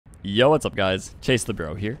Yo, what's up guys? Chase the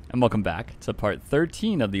Bro here, and welcome back to part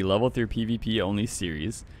 13 of the level 3 PvP only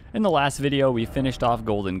series. In the last video, we finished off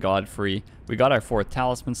Golden Godfrey, we got our 4th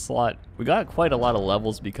talisman slot, we got quite a lot of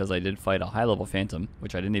levels because I did fight a high level phantom,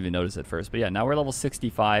 which I didn't even notice at first, but yeah, now we're level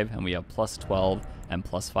 65 and we have plus 12 and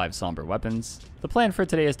plus 5 somber weapons. The plan for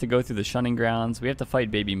today is to go through the shunning grounds. We have to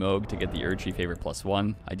fight baby Mohg to get the Urchi favorite plus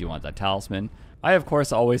 1. I do want that talisman. I of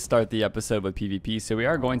course always start the episode with PvP, so we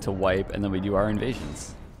are going to wipe and then we do our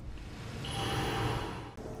invasions.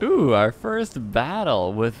 Ooh, our first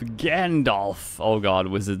battle with Gandalf. Oh god,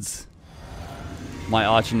 wizards. My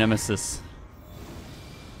arch nemesis.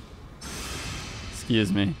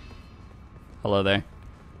 Excuse me. Hello there.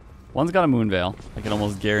 One's got a moon veil. I can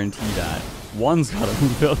almost guarantee that. One's got a moon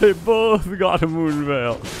veil. They both got a moon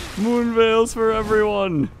veil. Moon veils for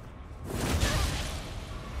everyone.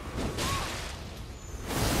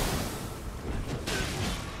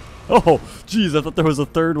 Oh, jeez, I thought there was a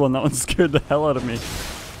third one. That one scared the hell out of me.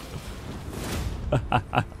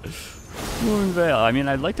 Moon veil. I mean,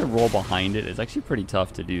 I'd like to roll behind it. It's actually pretty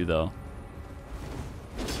tough to do, though.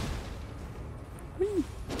 Whee.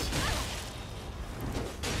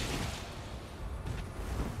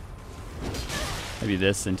 Maybe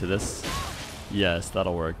this into this. Yes,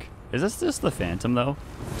 that'll work. Is this just the phantom, though?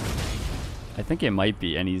 I think it might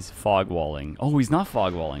be, and he's fog walling. Oh, he's not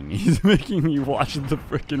fog walling me. He's making me watch the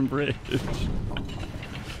frickin' bridge.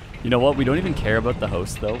 You know what? We don't even care about the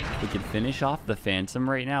host, though. If we can finish off the phantom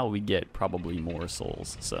right now, we get probably more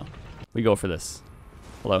souls. So, we go for this.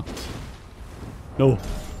 Hello? No.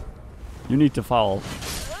 You need to fall.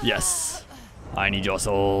 Yes. I need your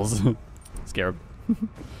souls. Scarab.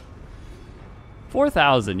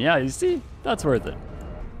 4,000. Yeah, you see? That's worth it.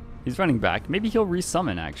 He's running back. Maybe he'll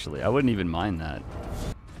resummon, actually. I wouldn't even mind that.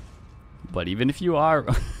 But even if you are...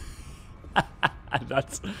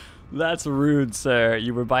 That's rude, sir.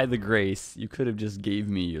 You were by the grace. You could have just gave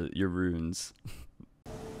me your runes.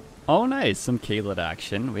 Oh, nice. Some Caelid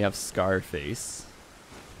action. We have Scarface.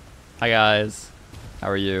 Hi, guys. How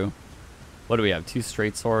are you? What do we have? 2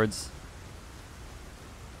 straight swords.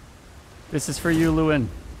 This is for you, Lewin.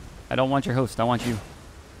 I don't want your host. I want you.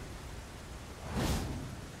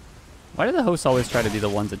 Why do the hosts always try to be the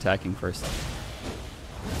ones attacking first?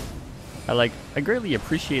 I greatly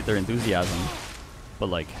appreciate their enthusiasm, but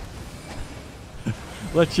like,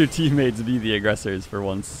 let your teammates be the aggressors for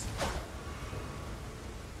once.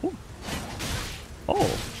 Ooh. Oh.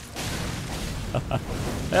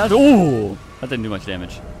 Ooh. That didn't do much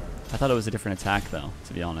damage. I thought it was a different attack though,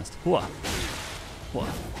 to be honest. Whoa. Whoa.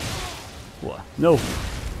 Whoa. No.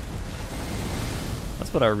 Let's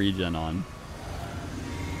put our regen on.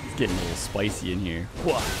 It's getting a little spicy in here.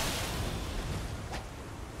 Whoa.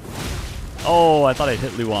 Oh, I thought I'd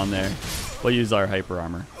hit Luan there. We'll use our hyper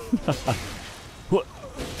armor.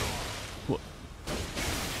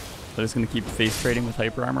 I'm just gonna keep face trading with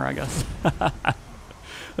hyper armor, I guess.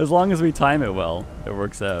 As long as we time it well, it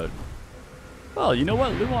works out. Well, you know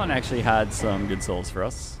what? Luan actually had some good souls for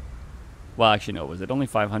us. Well, actually, no. Was it only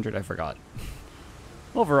 500? I forgot.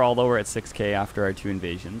 Overall, though, we're at 6k after our 2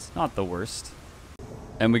 invasions. Not the worst.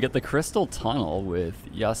 And we get the Crystal Tunnel with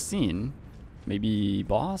Yasin. Maybe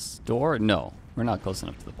boss? Door? No. We're not close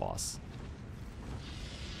enough to the boss.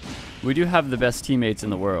 We do have the best teammates in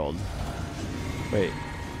the world. Wait.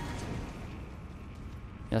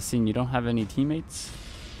 Yasin, you don't have any teammates?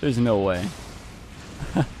 There's no way.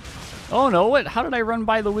 Oh no, what? How did I run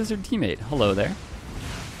by the wizard teammate? Hello there.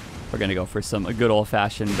 We're gonna go for some good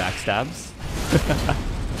old-fashioned backstabs.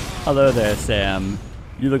 Hello there, Sam.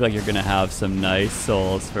 You look like you're gonna have some nice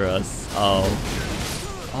souls for us. Oh.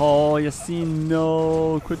 Oh, Yasin,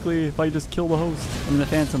 no. Quickly, if I just kill the host. I mean the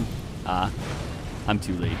phantom. Ah, I'm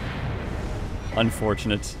too late.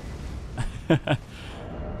 Unfortunate.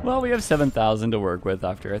 Well, we have 7,000 to work with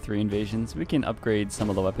after our 3 invasions. We can upgrade some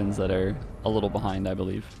of the weapons that are a little behind, I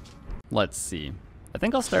believe. Let's see. I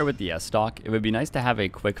think I'll start with the S-Stock. It would be nice to have a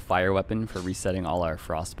quick fire weapon for resetting all our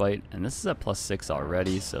frostbite. And this is at plus 6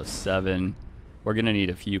 already, so 7. We're going to need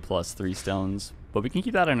a few plus 3 stones. But we can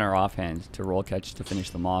keep that in our offhand to roll catch to finish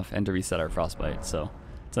them off and to reset our frostbite. So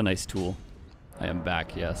it's a nice tool. I am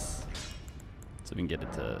back, yes. So we can get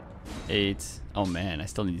it to 8. Oh man, I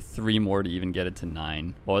still need 3 more to even get it to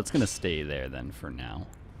 9. Well, it's going to stay there then for now.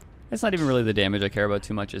 It's not even really the damage I care about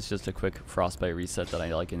too much. It's just a quick frostbite reset that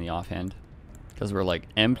I like in the offhand. Because we're like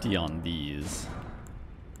empty on these.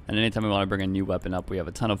 And anytime we want to bring a new weapon up, we have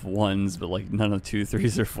a ton of 1s, but like none of 2s,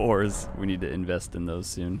 3s, or 4s. We need to invest in those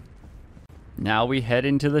soon. Now we head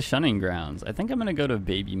into the shunning grounds. I think I'm going to go to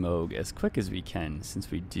baby Mohg as quick as we can,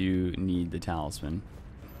 since we do need the talisman.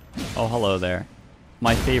 Oh, hello there.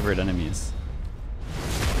 My favorite enemies.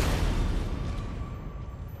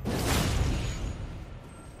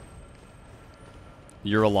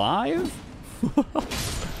 You're alive?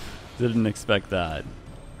 Didn't expect that.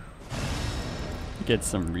 Get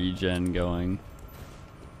some regen going.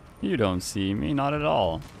 You don't see me, not at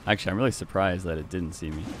all. Actually, I'm really surprised that it didn't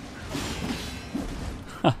see me.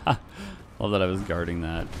 Love that I was guarding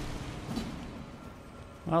that.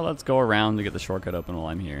 Well, let's go around to get the shortcut open while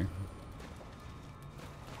I'm here.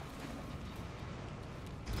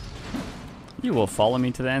 You will follow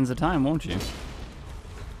me to the ends of time, won't you?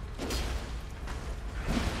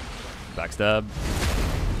 Backstab.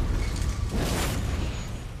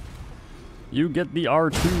 You get the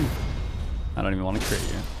R2. I don't even want to crit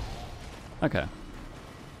you. Okay.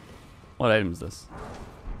 What item is this?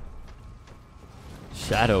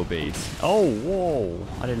 Shadow bait. Oh, whoa.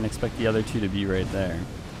 I didn't expect the other two to be right there.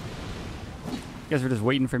 You guys were just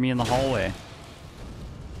waiting for me in the hallway.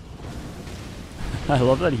 I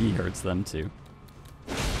love that he hurts them too.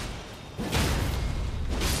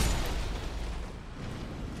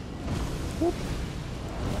 Whoop.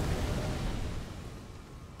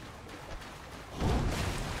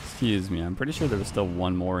 Excuse me, I'm pretty sure there was still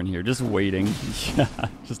one more in here, just waiting. Yeah,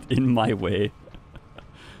 just in my way.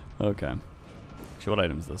 Okay. Actually, what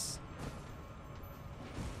item is this?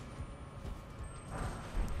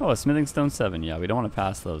 Oh, a smithing stone 7. Yeah, we don't want to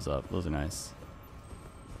pass those up. Those are nice.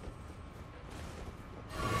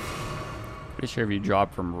 Pretty sure if you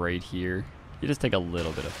drop from right here, you just take a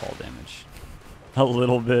little bit of fall damage. A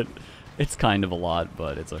little bit. It's kind of a lot,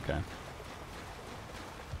 but it's okay.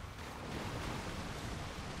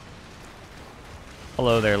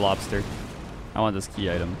 Hello there, lobster. I want this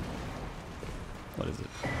key item. What is it?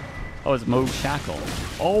 Oh, it's Mohg Shackle.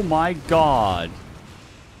 Oh my god.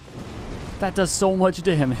 That does so much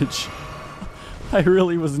damage. I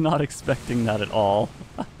really was not expecting that at all.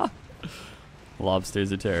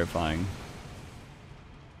 Lobsters are terrifying.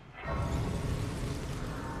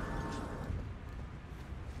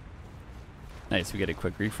 Nice, we get a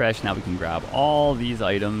quick refresh. Now we can grab all these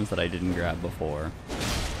items that I didn't grab before.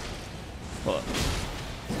 Oh,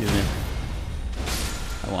 excuse me.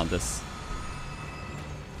 I want this.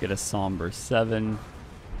 Get a somber 7.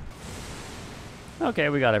 Okay,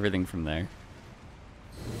 we got everything from there.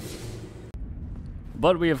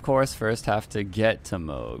 But we, of course, first have to get to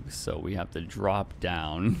Mohg, so we have to drop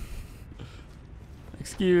down.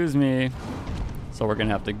 Excuse me. So we're going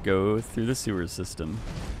to have to go through the sewer system.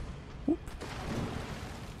 Whoop.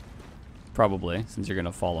 Probably, since you're going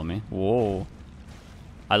to follow me. Whoa.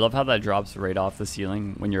 I love how that drops right off the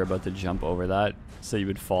ceiling when you're about to jump over that, so you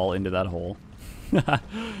would fall into that hole.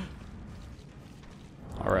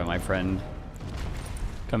 Alright, my friend.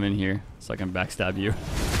 Come in here so I can backstab you.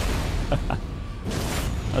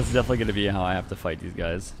 That's definitely going to be how I have to fight these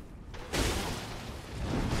guys.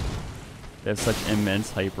 They have such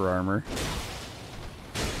immense hyper armor.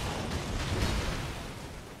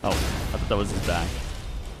 Oh, I thought that was his back.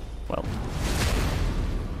 Well.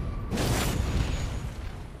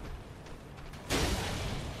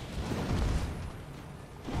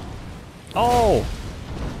 Oh!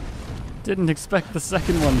 Didn't expect the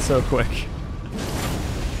second one so quick.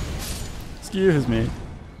 Excuse me.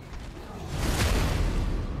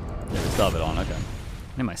 There, we still have it on, okay.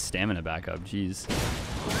 I need my stamina back up, jeez.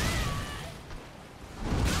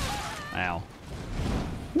 Ow.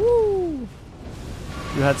 Woo!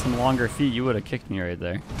 If you had some longer feet, you would have kicked me right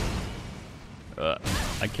there.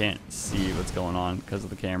 I can't see what's going on because of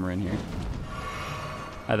the camera in here.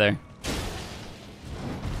 Hi there.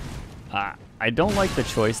 I don't like the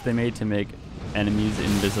choice they made to make enemies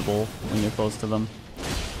invisible when you're close to them.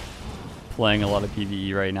 Playing a lot of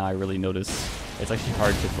PvE right now, I really notice it's actually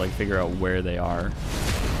hard to like figure out where they are.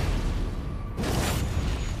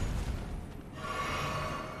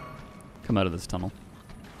 Come out of this tunnel.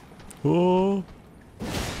 Oh!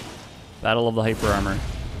 Battle of the hyper armor.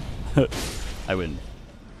 I win.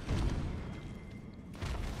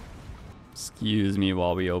 Excuse me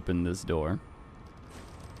while we open this door.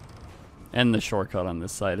 And the shortcut on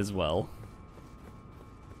this side as well.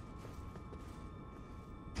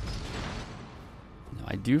 Now,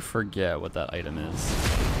 I do forget what that item is.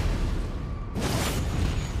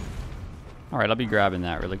 Alright, I'll be grabbing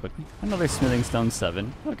that really quickly. Another smithing stone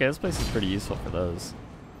 7. Okay, this place is pretty useful for those.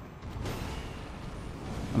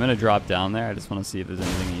 I'm gonna drop down there. I just want to see if there's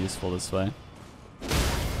anything useful this way.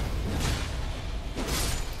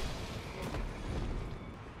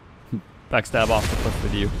 Backstab off the cliff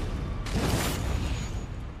with you.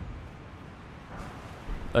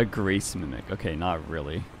 A grace mimic. Okay, not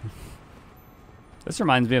really. This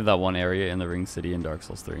reminds me of that one area in the Ring City in Dark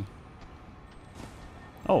Souls 3.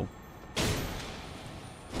 Oh.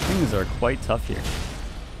 Things are quite tough here.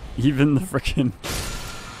 Even the frickin'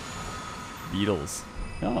 beetles.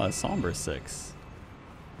 Oh, a somber 6.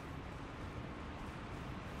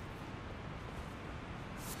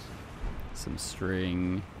 Some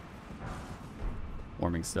string.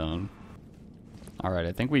 Warming stone. Alright,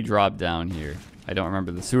 I think we dropped down here. I don't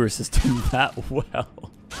remember the sewer system that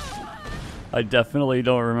well. I definitely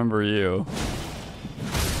don't remember you.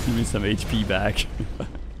 Give me some HP back.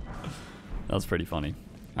 That was pretty funny.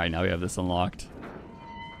 Alright, now we have this unlocked.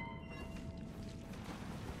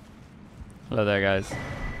 Hello there, guys.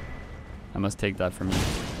 I must take that from you.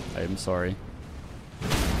 I am sorry.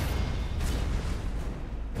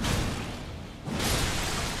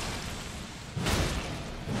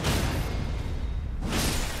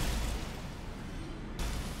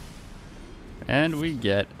 And we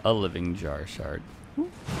get a living jar shard.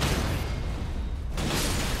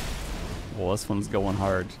 Well, this one's going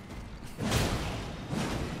hard.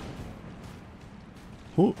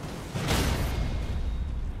 Ooh.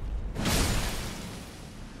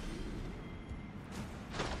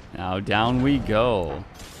 Now down we go.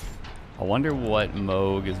 I wonder what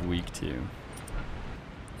Mohg is weak to.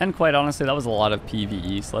 And quite honestly, that was a lot of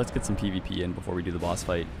PvE, so let's get some PvP in before we do the boss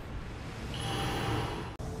fight.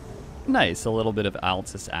 Nice, a little bit of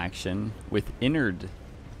Altus action with Innard.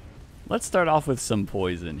 Let's start off with some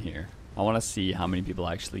poison here. I want to see how many people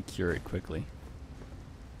actually cure it quickly.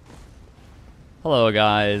 Hello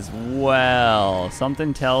guys. Well,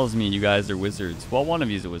 something tells me you guys are wizards. Well, one of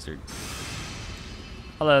you is a wizard.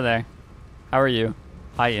 Hello there. How are you?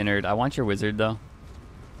 Hi Innard. I want your wizard though.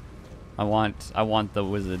 I want the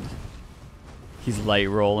wizard. He's light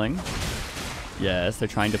rolling. Yes, they're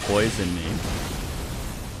trying to poison me.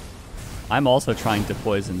 I'm also trying to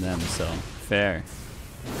poison them, so fair.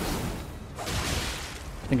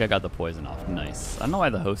 I think I got the poison off. Nice. I don't know why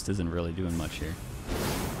the host isn't really doing much here.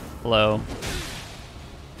 Hello.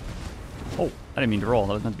 Oh, I didn't mean to roll.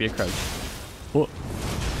 That was meant to be a crouch. Oh.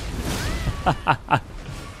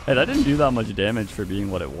 Hey, that didn't do that much damage for being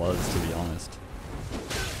what it was, to be honest.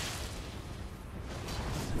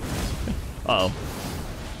 Uh-oh.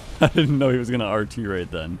 I didn't know he was going to RT right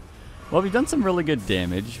then. Well, we've done some really good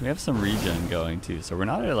damage. We have some regen going too, so we're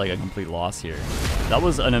not at like a complete loss here. That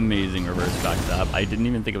was an amazing reverse backstab. I didn't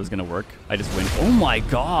even think it was gonna work. I just went, oh my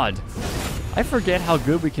god! I forget how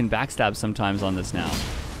good we can backstab sometimes on this now.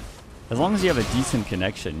 As long as you have a decent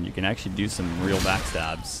connection, you can actually do some real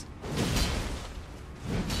backstabs.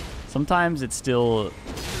 Sometimes it's still,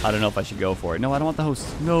 I don't know if I should go for it. No, I don't want the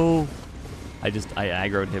host. No! I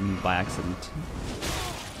aggroed him by accident.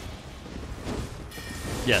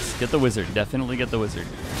 Yes, get the wizard. Definitely get the wizard.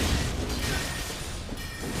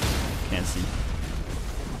 Can't see.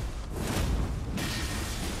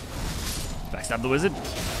 Backstab the wizard.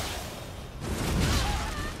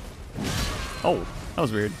 Oh, that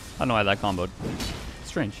was weird. I don't know why that comboed.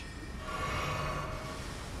 Strange.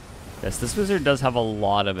 Yes, this wizard does have a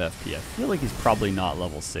lot of FP. I feel like he's probably not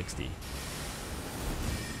level 60.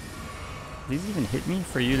 These even hit me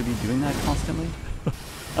for you to be doing that constantly?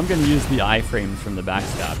 I'm going to use the iframes from the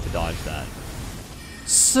backstab to dodge that.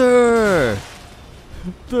 Sir!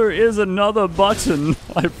 There is another button,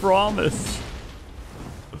 I promise.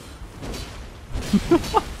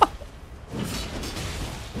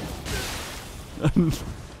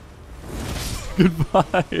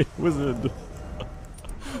 Goodbye, wizard.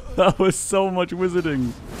 That was so much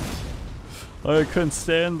wizarding. I couldn't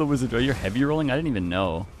stand the wizard. Oh, you're heavy rolling? I didn't even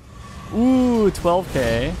know. Ooh,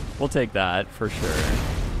 12k. We'll take that for sure.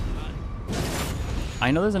 I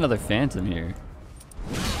know there's another phantom here.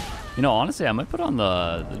 You know, honestly, I might put on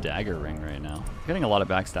the dagger ring right now. I'm getting a lot of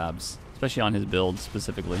backstabs, especially on his build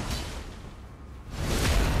specifically.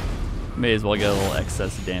 May as well get a little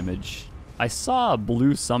excess damage. I saw a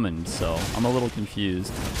blue summoned, so I'm a little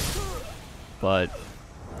confused. But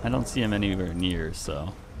I don't see him anywhere near,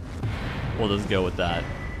 so we'll just go with that.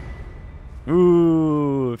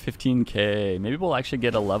 Ooh, 15k. Maybe we'll actually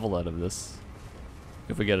get a level out of this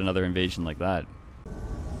if we get another invasion like that.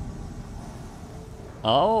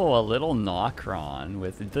 Oh, a little Nocron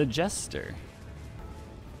with the Jester.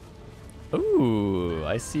 Ooh,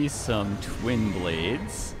 I see some twin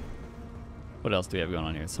blades. What else do we have going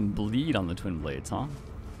on here? Some bleed on the twin blades, huh?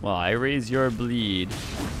 Well, I raise your bleed,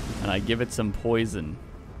 and I give it some poison.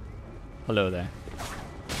 Hello there.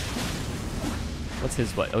 What's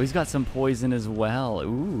his what? Oh, he's got some poison as well.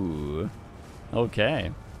 Ooh.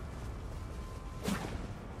 Okay.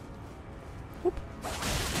 Whoop.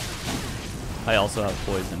 I also have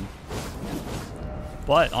poison.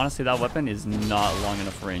 But honestly, that weapon is not long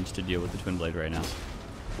enough range to deal with the twin blade right now.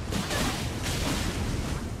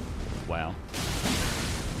 Wow.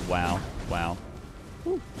 Wow. Wow.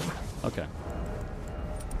 Woo. Okay.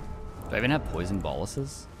 Do I even have poison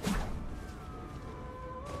boluses?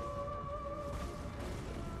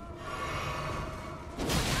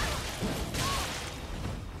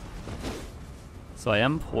 So I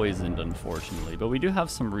am poisoned, unfortunately, but we do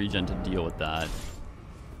have some regen to deal with that.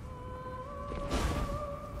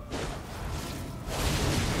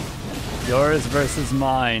 Yours versus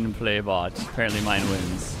mine, Playbot. Apparently mine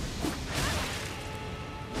wins.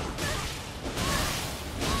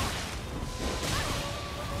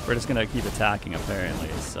 We're just gonna keep attacking, apparently,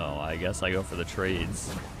 so I guess I go for the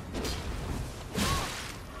trades.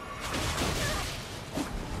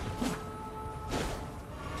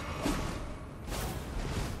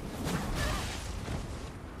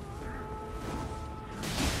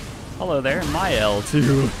 Hello there, my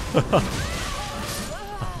L2.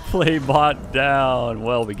 Play bot down.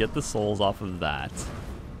 Well, we get the souls off of that.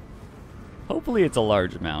 Hopefully it's a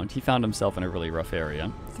large amount. He found himself in a really rough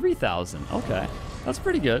area. 3,000, okay. That's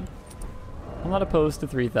pretty good. I'm not opposed to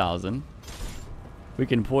 3,000. We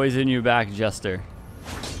can poison you back, Jester.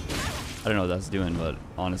 I don't know what that's doing, but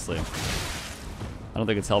honestly, I don't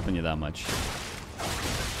think it's helping you that much.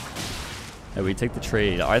 Yeah, we take the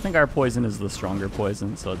trade. I think our poison is the stronger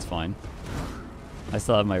poison, so it's fine. I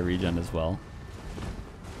still have my regen as well.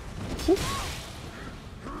 I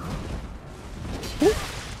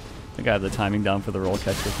think I have the timing down for the roll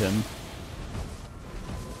catch with him.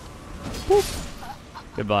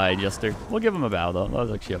 Goodbye, Jester. We'll give him a bow, though. That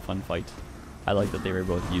was actually a fun fight. I like that they were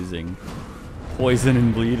both using poison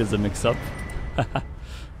and bleed as a mix-up.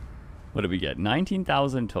 What did we get?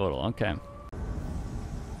 19,000 total. Okay.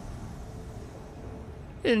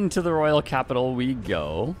 Into the royal capital we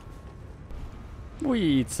go. We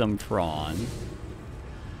eat some prawn.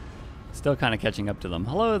 Still kind of catching up to them.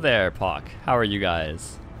 Hello there, Pock. How are you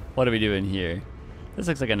guys? What are we doing here? This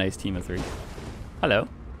looks like a nice team of 3. Hello.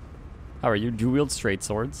 How are you? Dual-wield straight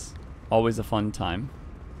swords. Always a fun time.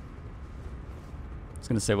 I was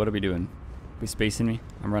gonna say, what are we doing? We spacing me?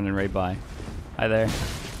 I'm running right by. Hi there.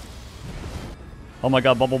 Oh my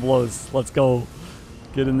god, bubble blows. Let's go.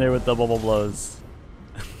 Get in there with the bubble blows.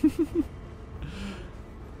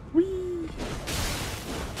 Whee!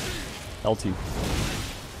 L2.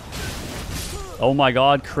 Oh my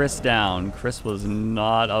god, Chris down. Chris was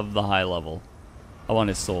not of the high level. I want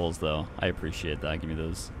his souls though. I appreciate that. Give me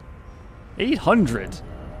those. 800!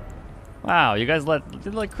 Wow, you guys let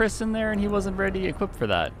Chris in there and he wasn't ready equipped for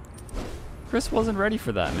that. Chris wasn't ready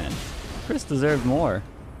for that, man. Chris deserved more.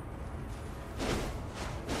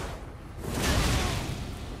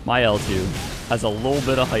 My L2 has a little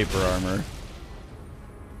bit of hyper armor.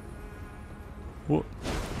 What?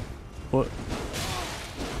 What?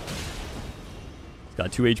 He's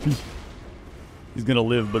got 2 HP. He's gonna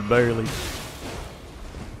live, but barely.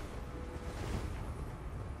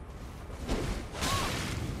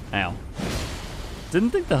 Ow. Didn't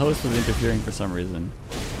think the host was interfering for some reason.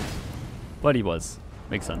 But he was.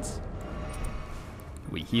 Makes sense.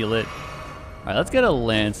 We heal it. Alright, let's get a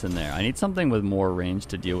lance in there. I need something with more range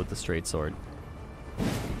to deal with the straight sword.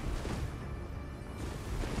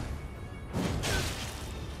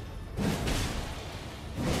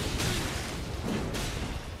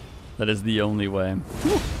 That is the only way.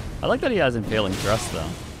 Whew. I like that he has Impaling Thrust, though.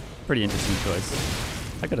 Pretty interesting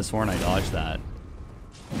choice. I could have sworn I dodged that.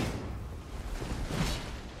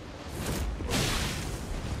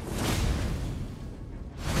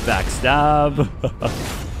 Backstab.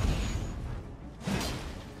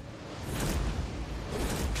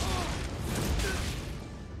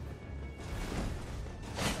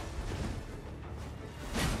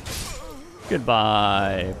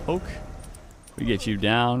 Goodbye, Poke. We get you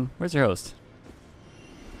down. Where's your host?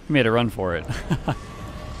 He made a run for it.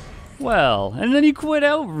 Well, and then he quit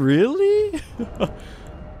out? Really?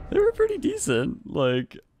 They were pretty decent.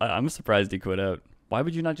 Like, I'm surprised he quit out. Why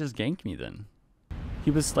would you not just gank me then? He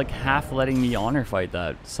was like half letting me honor fight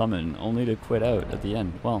that summon, only to quit out at the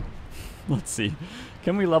end. Well, let's see.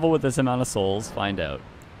 Can we level with this amount of souls? Find out.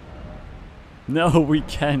 No, we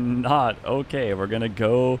cannot. Okay, we're gonna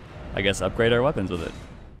go, I guess, upgrade our weapons with it.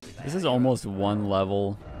 This is almost 1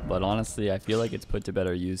 level, but honestly, I feel like it's put to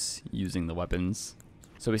better use using the weapons.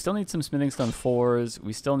 So we still need some smithing stone 4s.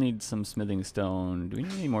 We still need some smithing stone. Do we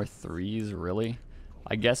need any more 3s, really?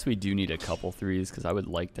 I guess we do need a couple 3s, because I would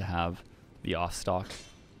like to have the off stock.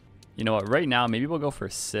 You know what, right now maybe we'll go for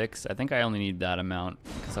 6. I think I only need that amount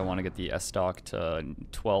because I want to get the S stock to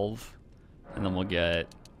 12, and then we'll get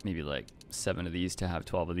maybe like 7 of these to have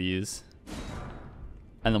 12 of these,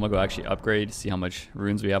 and then we'll go actually upgrade, see how much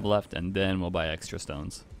runes we have left, and then we'll buy extra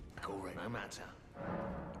stones.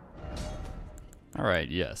 Alright,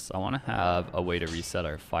 yes, I want to have a way to reset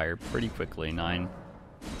our fire pretty quickly. 9.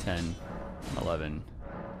 10, 11.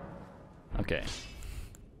 Okay.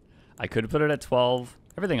 I could put it at 12.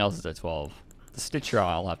 Everything else is at 12. The Stitcher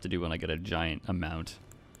I'll have to do when I get a giant amount.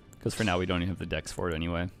 Because for now we don't even have the dex for it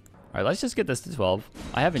anyway. Alright, let's just get this to 12.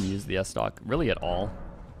 I haven't used the S-Stock really at all.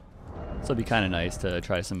 So it'd be kind of nice to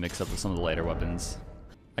try some mix up with some of the lighter weapons.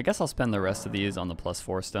 I guess I'll spend the rest of these on the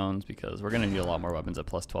 +4 stones because we're going to need a lot more weapons at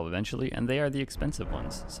 +12 eventually, and they are the expensive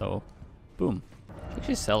ones. So, boom. Should I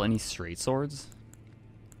actually sell any straight swords?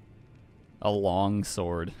 A long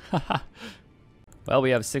sword. Well,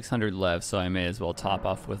 we have 600 left, so I may as well top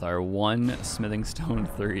off with our 1 smithing stone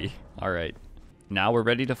 3. Alright. Now we're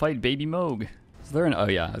ready to fight baby Mohg. Is there an... Oh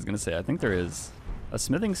yeah, I was going to say, I think there is a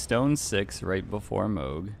smithing stone 6 right before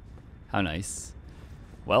Mohg. How nice.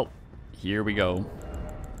 Well, here we go.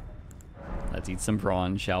 Let's eat some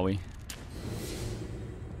prawn, shall we?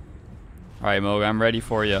 Alright, Mohg, I'm ready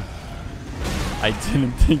for you. I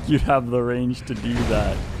didn't think you'd have the range to do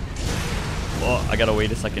that. Well, I gotta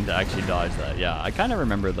wait a second to actually dodge that. Yeah, I kind of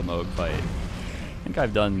remember the Mohg fight. I think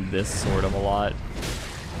I've done this sort of a lot.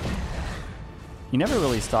 He never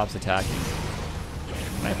really stops attacking.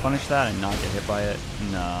 Can I punish that and not get hit by it?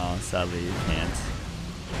 No, sadly you can't.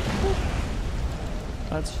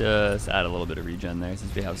 Let's just add a little bit of regen there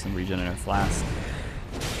since we have some regen in our flask.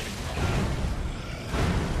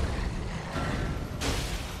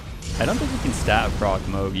 I don't think we can stat proc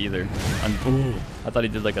Mohg either. Ooh, I thought he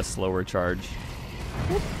did like a slower charge.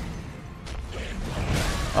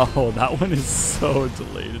 Oh, that one is so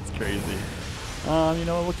delayed, it's crazy. You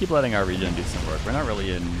know what, we'll keep letting our regen do some work. We're not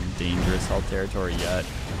really in dangerous health territory yet.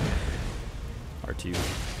 R2.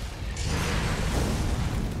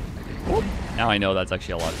 Whoop. Now I know that's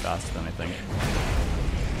actually a lot faster than I think.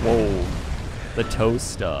 Whoa. The toe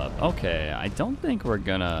stub. Okay, I don't think we're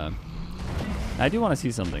gonna... I do want to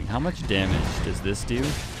see something. How much damage does this do?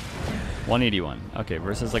 181. Okay,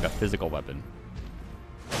 versus like a physical weapon.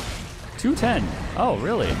 210. Oh,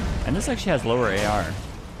 really? And this actually has lower AR.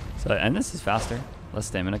 So, and this is faster. Less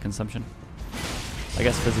stamina consumption. I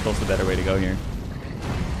guess physical's the better way to go here.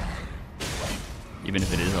 Even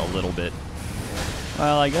if it is a little bit.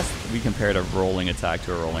 Well, I guess we compared a rolling attack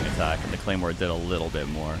to a rolling attack, and the Claymore did a little bit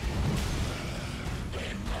more.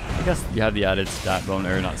 I guess you have the added stat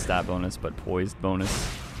bonus, or not stat bonus, but poised bonus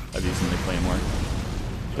of using the Claymore.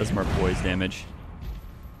 Does more poise damage.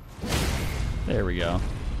 There we go.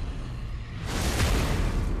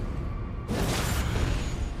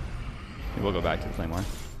 Maybe we'll go back to the Claymore.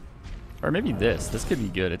 Or maybe this. This could be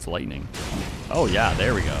good. It's lightning. Oh yeah,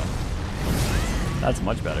 there we go. That's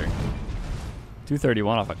much better.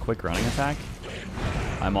 231 off a quick running attack?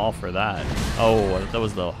 I'm all for that. Oh, that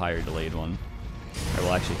was the higher delayed one. I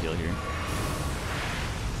will actually heal here.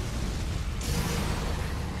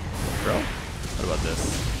 Bro, what about this?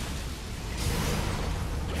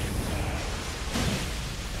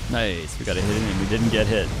 Nice, we got a hit in and we didn't get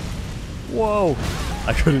hit. Whoa!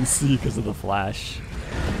 I couldn't see because of the flash.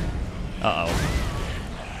 Uh-oh.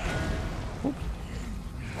 Whoop.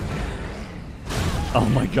 Oh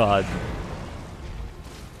my god.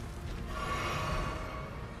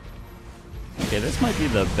 Okay, this might be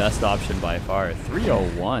the best option by far.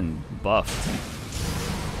 301 buffed.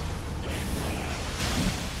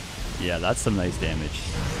 Yeah, that's some nice damage.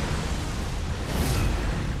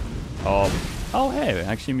 Oh, hey,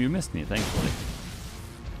 actually you missed me, thankfully.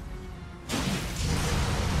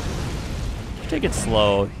 Take it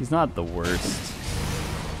slow. He's not the worst.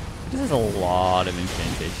 He just has a lot of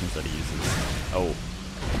incantations that he uses. Oh,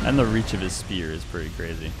 and the reach of his spear is pretty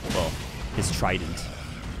crazy. Well, his trident.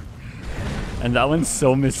 And that one's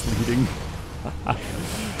so misleading.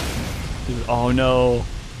 Oh no.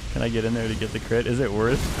 Can I get in there to get the crit? Is it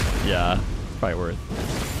worth? Yeah, it's probably worth.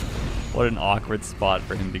 What an awkward spot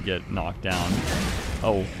for him to get knocked down.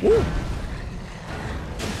 Oh, woo!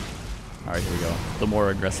 Alright, here we go. The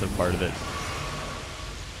more aggressive part of it.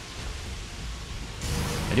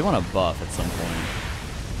 I do want to buff at some point.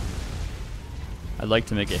 I'd like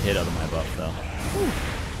to make a hit out of my buff though. Woo.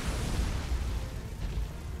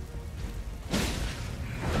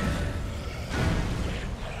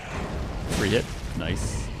 Free hit.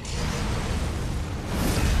 Nice.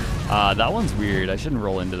 That one's weird. I shouldn't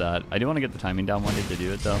roll into that. I do want to get the timing down one day to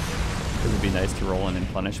do it though. It would be nice to roll in and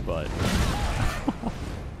punish, but...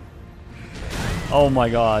 Oh my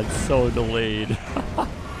god, so delayed.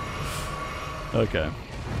 Okay.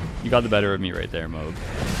 You got the better of me right there, Mohg.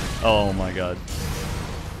 Oh my god.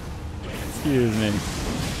 Excuse me.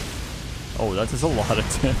 Oh, that's just a lot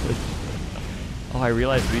of damage. Oh, I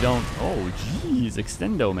realized we don't... Oh, jeez.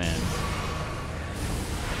 Extendo, man.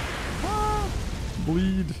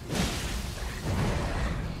 Bleed.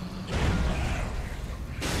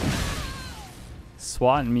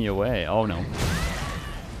 swatting me away. Oh no.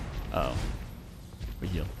 Uh oh. We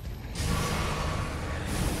heal.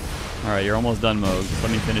 Alright, you're almost done, Mohg.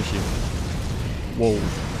 Let me finish you. Whoa.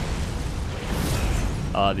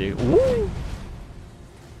 Woo!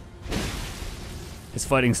 His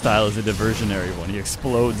fighting style is a diversionary one. He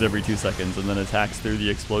explodes every 2 seconds and then attacks through the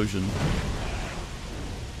explosion.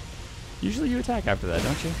 Usually you attack after that,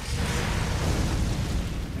 don't you?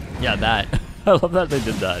 Yeah, that. I love that they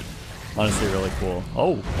did that. Honestly, really cool.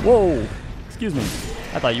 Oh, whoa! Excuse me.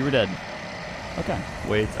 I thought you were dead. Okay.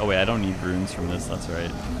 Wait. Oh, wait, I don't need runes from this. That's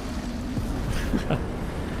right.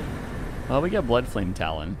 Well, we get Blood Flame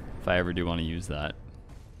Talon, if I ever do want to use that.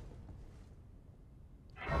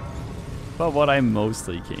 But what I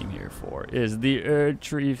mostly came here for is the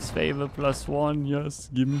Erdtree's favor +1. Yes,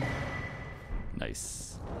 gimme.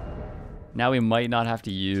 Nice. Now we might not have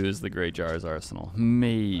to use the Great Jar's Arsenal.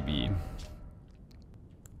 Maybe.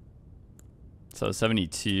 So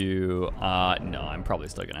 72. No, I'm probably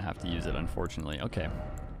still going to have to use it, unfortunately. Okay.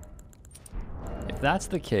 If that's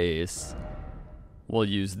the case, we'll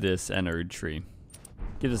use this and Erdtree.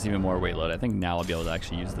 Gives us even more weight load. I think now I'll be able to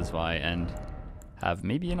actually use this Vi and have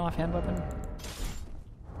maybe an offhand weapon.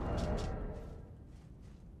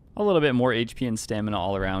 A little bit more HP and stamina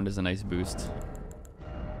all around is a nice boost.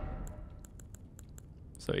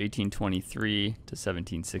 So 1823 to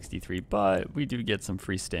 1763, but we do get some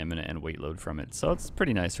free stamina and weight load from it. So it's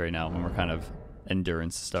pretty nice right now when we're kind of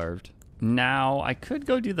endurance starved. Now, I could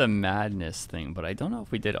go do the madness thing, but I don't know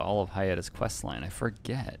if we did all of Hayata's questline. I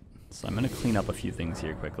forget. So I'm going to clean up a few things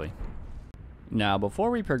here quickly. Now,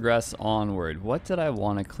 before we progress onward, what did I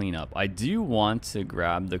want to clean up? I do want to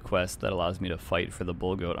grab the quest that allows me to fight for the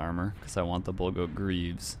bull goat armor, because I want the bull goat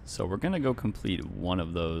greaves. So we're going to go complete one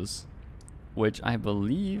of those, which I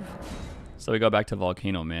believe... So we go back to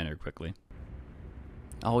Volcano Manor quickly.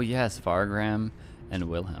 Oh yes, Fargram and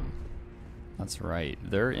Wilhelm. That's right,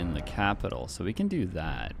 they're in the capital, so we can do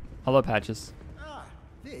that. Hello, Patches. Ah,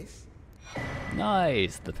 this?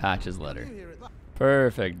 Nice, the Patches letter.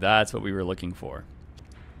 Perfect, that's what we were looking for.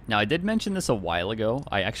 Now, I did mention this a while ago.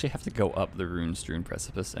 I actually have to go up the rune-strewn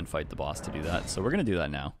precipice and fight the boss to do that, so we're going to do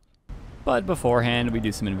that now. But beforehand, we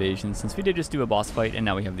do some invasions, since we did just do a boss fight, and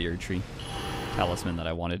now we have the Erdtree talisman that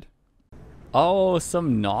I wanted. Oh,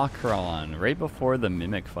 some Nokron, right before the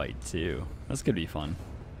Mimic fight, too. This could be fun.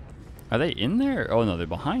 Are they in there? Oh, no, they're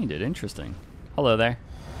behind it. Interesting. Hello there.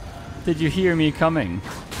 Did you hear me coming?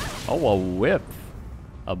 Oh, a whip.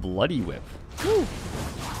 A bloody whip. Woo.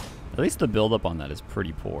 At least the build-up on that is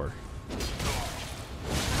pretty poor.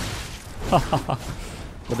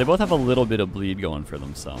 But they both have a little bit of bleed going for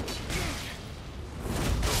them, so.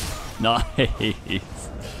 Nice.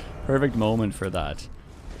 Perfect moment for that.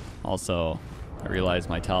 Also, I realize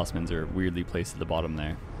my talismans are weirdly placed at the bottom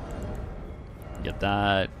there. Get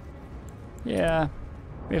that. Yeah,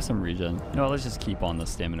 we have some regen. No, let's just keep on the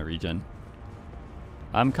stamina regen.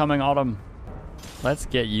 I'm coming, Autumn. Let's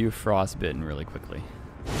get you frostbitten really quickly.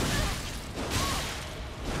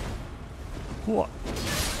 What?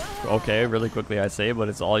 Okay, really quickly I say, but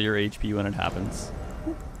it's all your HP when it happens.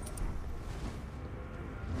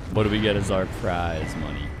 What do we get as our prize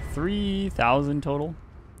money? 3,000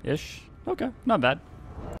 total-ish? Okay, not bad.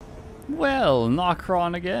 Well,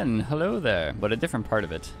 Nokron again. Hello there, but a different part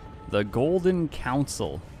of it. The Golden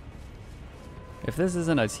Council. If this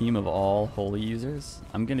isn't a team of all holy users,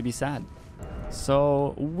 I'm going to be sad.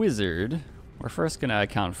 So, wizard. We're first going to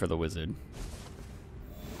account for the wizard.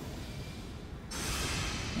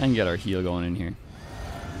 And get our heal going in here.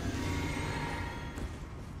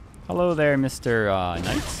 Hello there, Mr.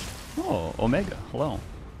 Knight. Oh, Omega. Hello.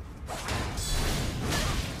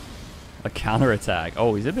 A counterattack.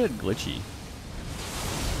 Oh, he's a bit glitchy.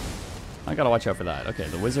 I gotta watch out for that. Okay,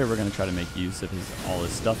 the wizard, we're gonna try to make use of all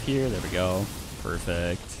his stuff here. There we go.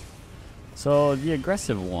 Perfect. So, the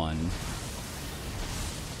aggressive one.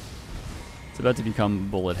 It's about to become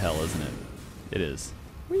bullet hell, isn't it? It is.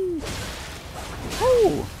 Whee!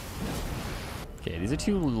 Woo! Okay, these are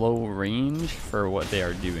too low range for what they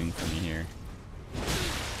are doing for me here.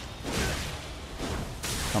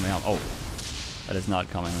 Coming out. Oh, that is not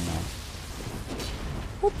coming now.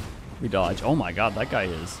 Whoop. We dodge. Oh my god, that guy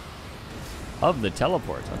is of the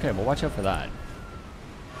teleport. Okay, well watch out for that.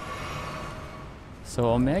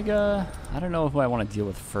 So Omega, I don't know who I want to deal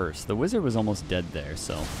with first. The wizard was almost dead there,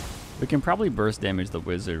 so we can probably burst damage the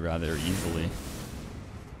wizard rather easily.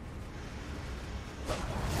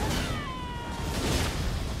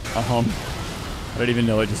 I don't even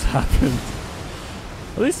know what just happened.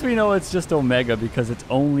 At least we know it's just Omega because it's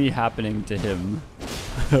only happening to him.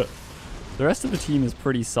 The rest of the team is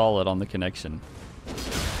pretty solid on the connection.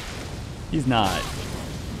 He's not.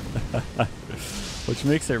 Which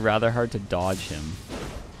makes it rather hard to dodge him.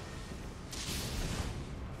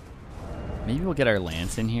 Maybe we'll get our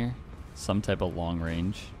lance in here. Some type of long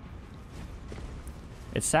range.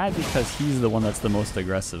 It's sad because he's the one that's the most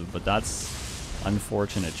aggressive, but that's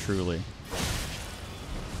unfortunate, truly.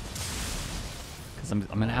 Because I'm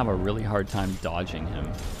going to have a really hard time dodging him.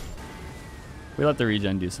 We let the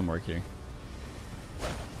regen do some work here.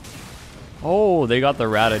 Oh, they got the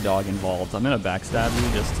Rata dog involved. I'm going to backstab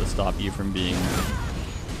you just to stop you from being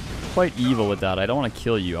quite evil with that. I don't want to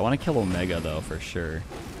kill you. I want to kill Omega, though, for sure.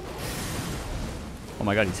 Oh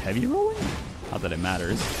my god, he's heavy rolling? Not that it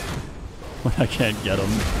matters. When I can't get him.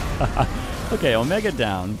 Okay, Omega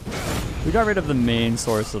down. We got rid of the main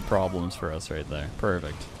source of problems for us right there.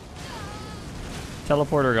 Perfect.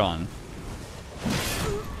 Teleporter gone.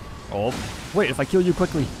 Oh, wait, if I kill you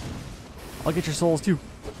quickly, I'll get your souls too.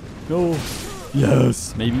 No.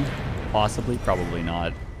 Yes, maybe. Possibly, probably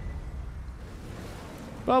not.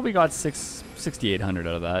 Well, we got 6,800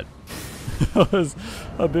 out of that. That was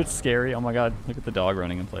a bit scary. Oh my god, look at the dog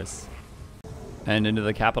running in place. And into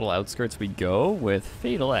the capital outskirts we go with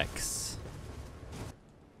Fatal X.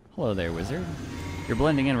 Hello there, wizard. You're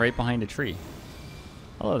blending in right behind a tree.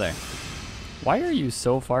 Hello there. Why are you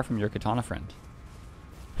so far from your katana friend?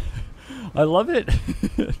 I love it.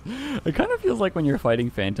 It kind of feels like when you're fighting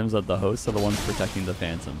phantoms that the hosts are the ones protecting the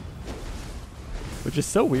phantom. Which is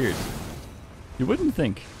so weird. You wouldn't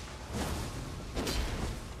think.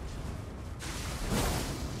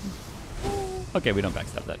 Okay, we don't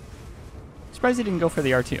backstab that. Surprised he didn't go for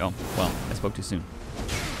the R2. Oh, well, I spoke too soon.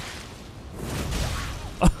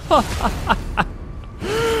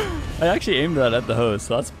 I actually aimed that at the host,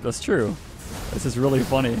 so that's true. This is really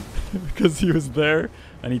funny because he was there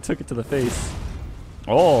and he took it to the face.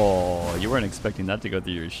 Oh, you weren't expecting that to go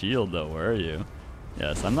through your shield though, were you?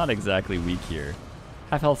 Yes, I'm not exactly weak here.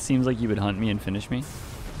 Half health seems like you would hunt me and finish me.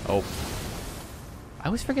 Oh. I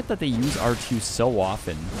always forget that they use R2 so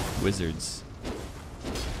often, wizards.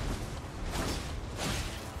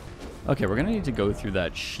 Okay, we're gonna need to go through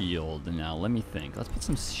that shield now. Let me think. Let's put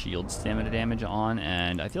some shield stamina damage on,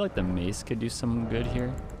 and I feel like the mace could do some good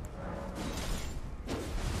here.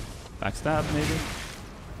 Backstab, maybe?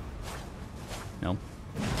 No.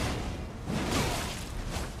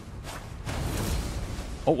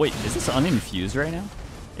 Oh, wait, is this uninfused right now?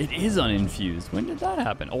 It is uninfused. When did that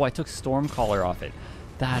happen? Oh, I took Stormcaller off it.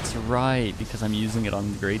 That's right, because I'm using it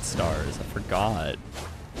on Great Stars. I forgot.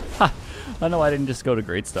 Ha! I know I didn't just go to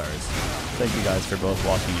Great Stars. Thank you guys for both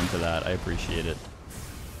walking into that. I appreciate it.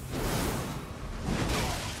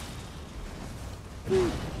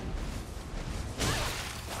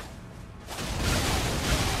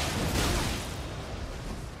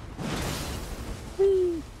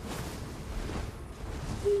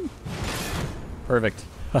 Perfect.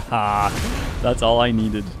 Haha. That's all I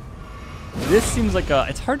needed. This seems like a...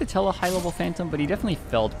 It's hard to tell a high-level Phantom, but he definitely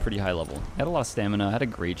felt pretty high level. He had a lot of stamina, had a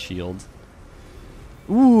great shield.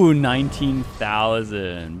 Ooh,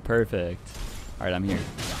 19,000. Perfect. Alright, I'm here.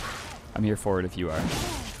 I'm here for it if you are.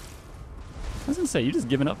 I was gonna say, you just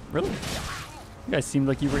giving up? Really? You guys seemed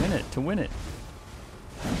like you were in it to win it.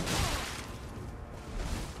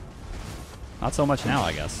 Not so much now,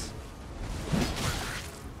 I guess.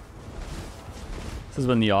 This is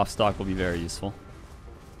when the off stock will be very useful.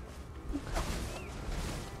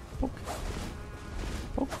 Poke.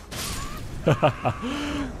 Poke. Poke.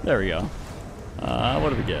 There we go. What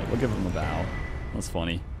do we get? We'll give him a bow. That's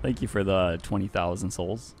funny. Thank you for the 20,000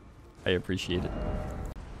 souls. I appreciate it.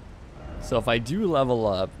 So if I do level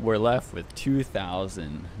up, we're left with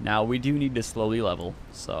 2,000. Now we do need to slowly level.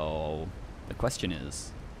 So the question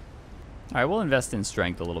is... Alright, we'll invest in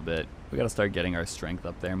strength a little bit. We gotta start getting our strength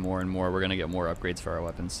up there more and more. We're gonna get more upgrades for our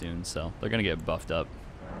weapons soon, so they're gonna get buffed up.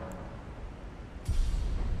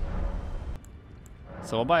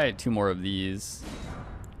 So I'll buy 2 more of these,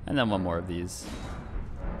 and then 1 more of these.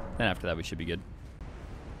 Then after that we should be good.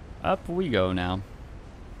 Up we go now.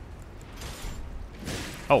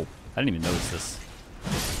 Oh, I didn't even notice this.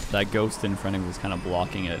 That ghost in front of me was kind of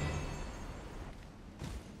blocking it.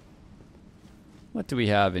 What do we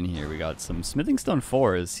have in here? We got some smithing stone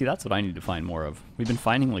 4s. See, that's what I need to find more of. We've been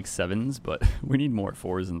finding like 7s, but we need more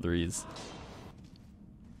 4s and 3s.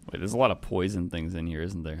 Wait, there's a lot of poison things in here,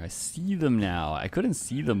 isn't there? I see them now. I couldn't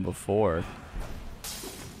see them before.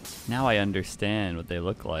 Now I understand what they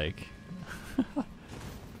look like.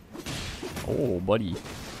 Oh, buddy.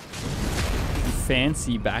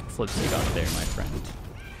 Fancy backflips you got there, my friend.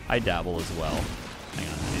 I dabble as well. Hang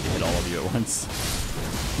on, I need to hit all of you at once.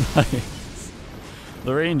 Nice.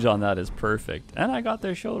 The range on that is perfect. And I got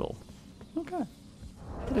their Shodel. Okay.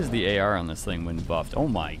 What is the AR on this thing when buffed? Oh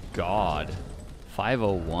my god.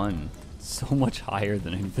 501. So much higher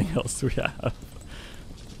than anything else we have.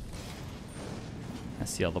 I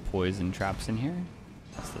see all the poison traps in here.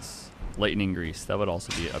 What's this? Lightning grease. That would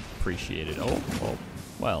also be appreciated. Oh,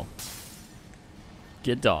 well.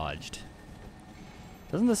 Get dodged.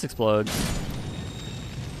 Doesn't this explode?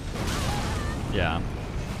 Yeah.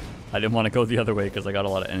 I didn't want to go the other way because I got a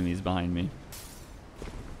lot of enemies behind me.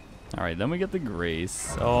 Alright, then we get the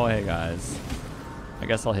grace. Oh, hey guys. I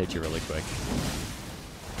guess I'll hit you really quick.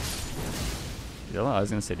 You know, I was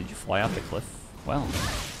going to say, did you fly off the cliff?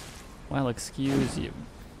 Well, excuse you.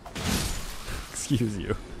 Excuse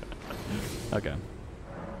you. Okay.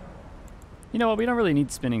 You know what, we don't really need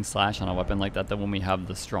spinning slash on a weapon like that when we have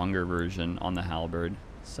the stronger version on the halberd.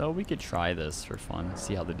 So we could try this for fun,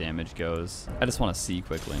 see how the damage goes. I just want to see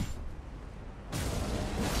quickly.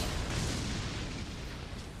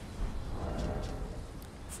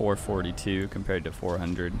 $442 compared to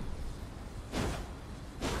 400.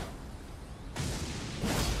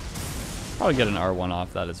 Probably get an R1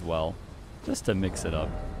 off that as well, just to mix it up.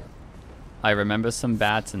 I remember some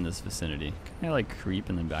bats in this vicinity. Can I like creep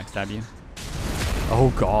and then backstab you?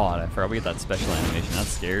 Oh god, I forgot we get that special animation. That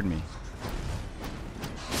scared me.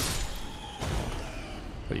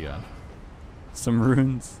 What do you have? Some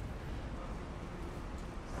runes.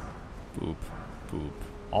 Boop, boop.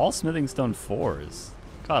 All smithing stone 4s.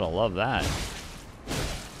 Gotta love that.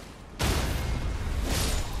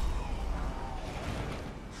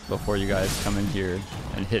 Before you guys come in here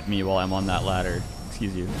and hit me while I'm on that ladder.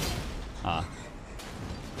 Excuse you. Ah.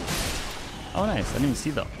 Oh nice, I didn't even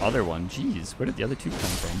see the other one. Jeez, where did the other two come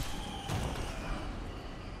from?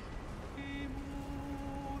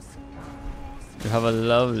 You have a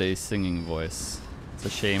lovely singing voice. It's a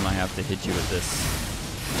shame I have to hit you with this.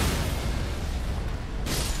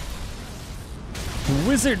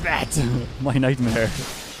 Wizard bat! My nightmare.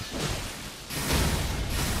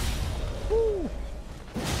 Woo.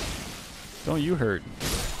 Don't you hurt.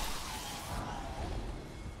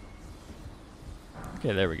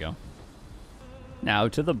 Okay, there we go. Now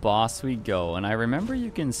to the boss we go, and I remember you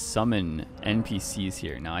can summon NPCs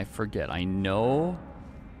here. Now I forget, I know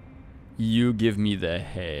you give me the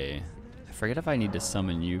hay. I forget if I need to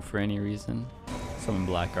summon you for any reason. Summon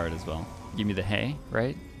Blackguard as well. Give me the hay,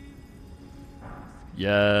 right?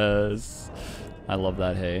 Yes. I love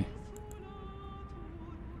that hay.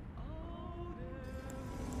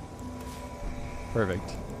 Perfect.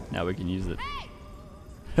 Now we can use it.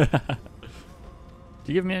 Do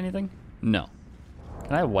you give me anything? No.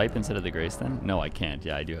 Can I wipe instead of the grace then? No, I can't.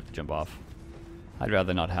 Yeah, I do have to jump off. I'd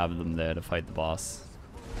rather not have them there to fight the boss.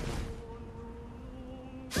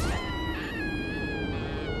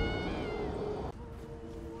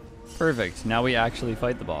 Perfect. Now we actually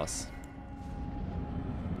fight the boss.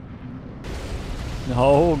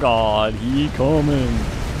 Oh god, he coming.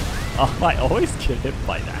 Oh, I always get hit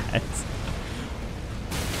by that.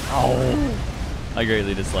 Oh. I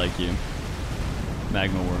greatly dislike you.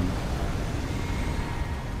 Magma worm.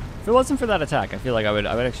 If it wasn't for that attack, I feel like I would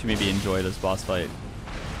actually maybe enjoy this boss fight.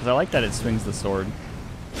 Because I like that it swings the sword.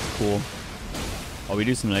 It's cool. Oh, we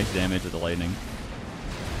do some nice damage with the lightning.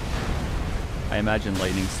 I imagine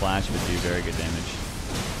lightning slash would do very good damage.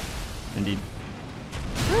 Indeed.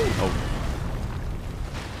 Oh.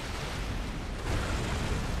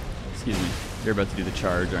 Excuse me. You're about to do the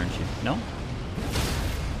charge, aren't you? No?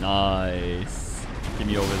 Nice. Get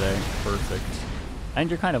me over there. Perfect. And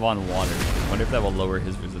you're kind of on water. I wonder if that will lower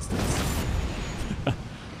his resistance.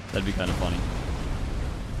 That'd be kind of funny.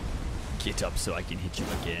 Get up so I can hit you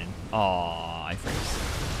again. Aw, I freeze.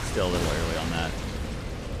 Still a little early on that.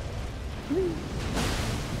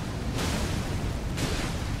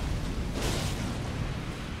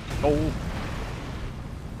 Oh.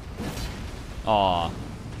 Aw.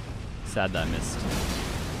 Sad that I missed.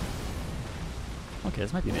 Okay,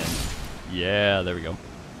 this might be the end. Yeah, there we go.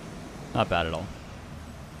 Not bad at all.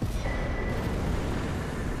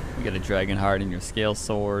 We got a dragon heart in your scale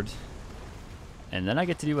sword. And then I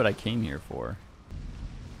get to do what I came here for.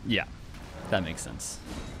 Yeah, that makes sense.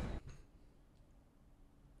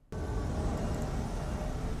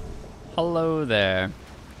 Hello there.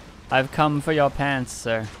 I've come for your pants,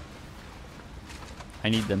 sir. I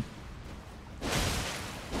need them.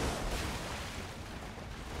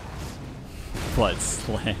 Blood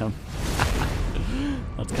slam.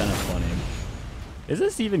 That's kind of funny. Is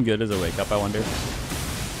this even good as a wake up, I wonder?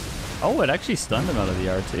 Oh, it actually stunned him out of the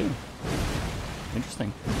R2.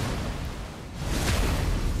 Interesting.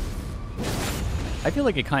 I feel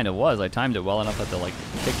like it kind of was. I timed it well enough that the like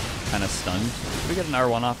kick kind of stunned. Did we get an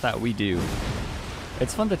R1 off that? We do.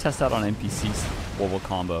 It's fun to test out on NPCs will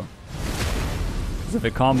combo. Because if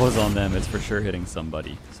it combos on them, it's for sure hitting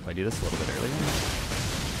somebody. So if I do this a little bit earlier.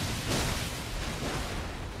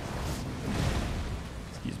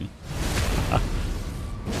 Excuse me.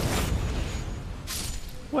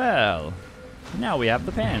 Well, now we have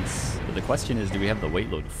the pants. But the question is, do we have the weight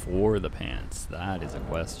load for the pants? That is a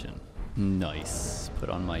question. Nice. Put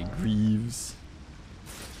on my greaves.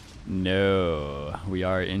 No, we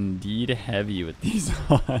are indeed heavy with these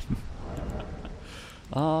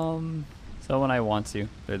on. So when I want to,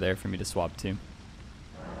 they're there for me to swap to.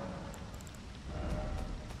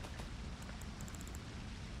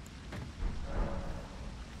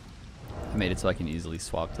 I made it so I can easily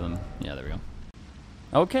swap to them. Yeah, there we go.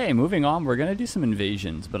 Okay, moving on, we're gonna do some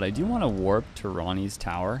invasions, but I do want to warp to Ronnie's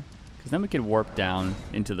tower, because then we could warp down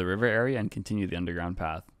into the river area and continue the underground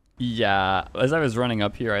path. Yeah, as I was running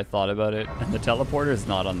up here, I thought about it, and the teleporter is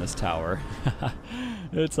not on this tower.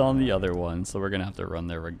 It's on the other one, so we're gonna have to run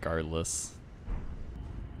there regardless.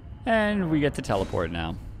 And we get to teleport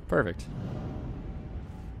now. Perfect.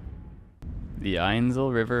 The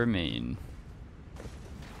Ainsel River, Maine.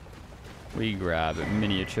 We grab a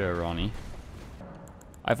miniature Ronnie.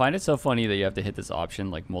 I find it so funny that you have to hit this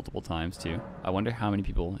option like multiple times too. I wonder how many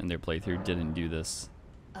people in their playthrough didn't do this.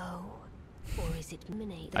 Oh, or is it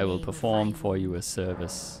I will perform for you a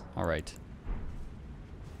service. Alright.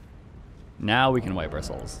 Now we can wipe our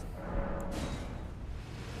souls.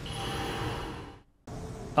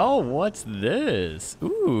 Oh, what's this?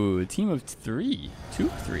 Ooh, team of 3.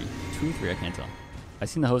 2-3. 2-3, I can't tell. I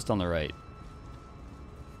seen the host on the right.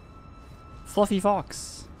 Fluffy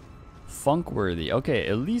Fox. Funkworthy. Okay,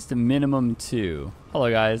 at least a minimum 2. Hello,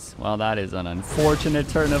 guys. Well, that is an unfortunate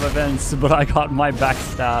turn of events, but I got my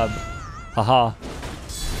backstab. Haha.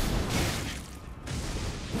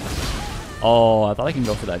 Oh, I thought I can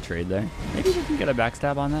go for that trade there. Maybe we can get a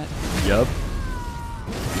backstab on that. Yup.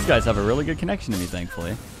 These guys have a really good connection to me,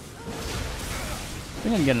 thankfully. I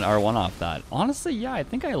think I can get an R1 off that. Honestly, yeah, I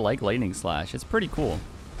think I like Lightning Slash. It's pretty cool.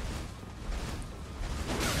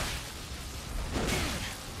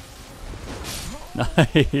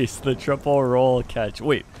 Nice, the triple roll catch.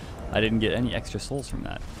 Wait, I didn't get any extra souls from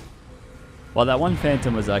that. Well, that one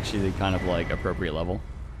Phantom was actually kind of like appropriate level.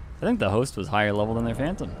 I think the host was higher level than their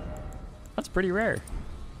Phantom. That's pretty rare.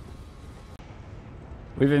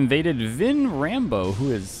 We've invaded Vin Rambo,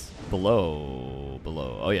 who is below.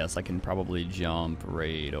 Oh yes, I can probably jump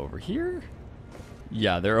right over here.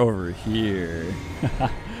 Yeah, they're over here.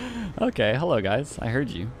 Okay, hello guys, I heard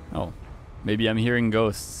you. Oh, maybe I'm hearing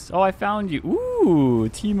ghosts. Oh, I found you. Ooh,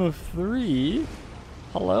 team of 3.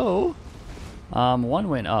 Hello. One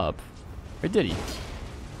went up. Or did he?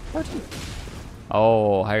 Or two.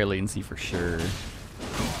 Oh, higher latency for sure.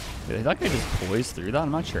 Wait, that guy just poised through that?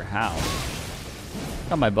 I'm not sure how.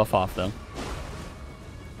 Got my buff off though.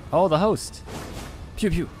 Oh, the host. Pew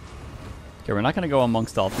pew. Okay, we're not gonna go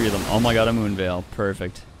amongst all 3 of them. Oh my god, a moon veil.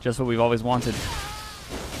 Perfect. Just what we've always wanted.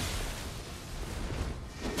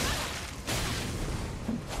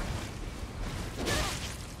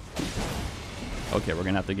 Okay, we're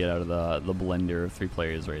gonna have to get out of the blender of 3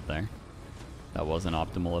 players right there. That wasn't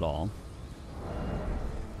optimal at all.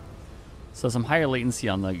 So some higher latency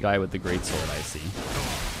on the guy with the greatsword, I see.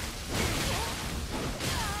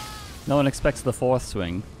 No one expects the 4th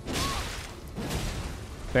swing.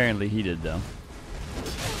 Apparently he did though.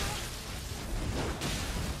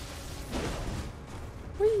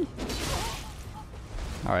 Whee!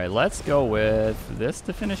 Alright, let's go with this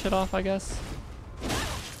to finish it off, I guess.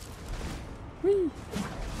 Whee!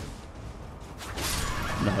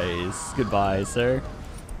 Nice. Goodbye, sir.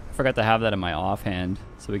 Forgot to have that in my offhand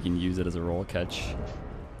so we can use it as a roll catch.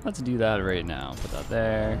 Let's do that right now. Put that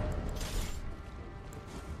there.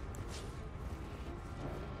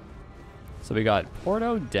 So we got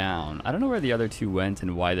Porto down. I don't know where the other 2 went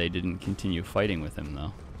and why they didn't continue fighting with him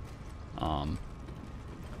though.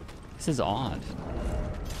 This is odd.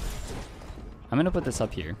 I'm gonna put this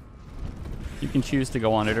up here. You can choose to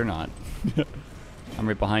go on it or not. I'm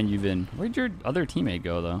right behind you, Vin. Where'd your other teammate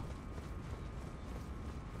go though?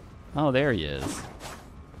 Oh, there he is.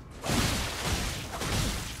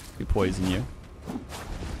 We poison you.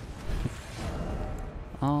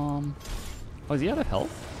 Oh, is he out of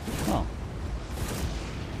health? Oh.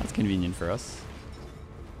 That's convenient for us.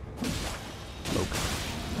 Oak.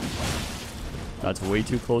 That's way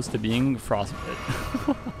too close to being frostbite.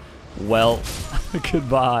 Well,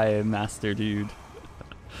 goodbye, master dude.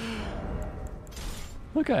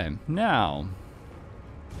 Okay, now.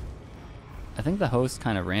 I think the host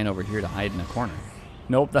kind of ran over here to hide in a corner.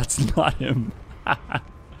 Nope, that's not him.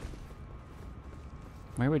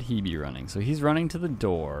 Where would he be running? So he's running to the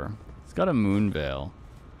door. It's got a moon veil.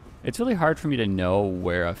 It's really hard for me to know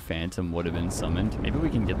where a phantom would have been summoned. Maybe we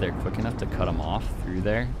can get there quick enough to cut him off through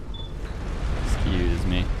there. Excuse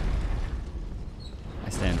me. I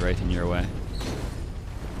stand right in your way.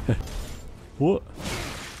 Whoa.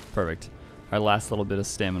 Perfect. Our last little bit of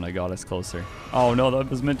stamina got us closer. Oh no, that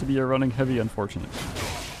was meant to be a running heavy, unfortunate.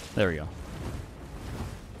 There we go.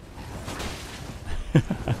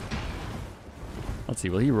 Let's see,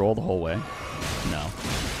 will he roll the whole way? No.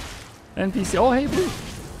 NPC, oh hey Blue!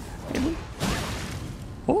 Hey Blue!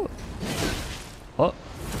 Oh! Oh!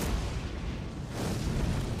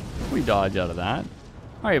 We dodge out of that.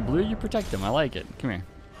 Alright Blue, you protect him, I like it. Come here.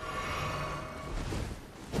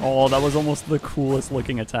 Oh, that was almost the coolest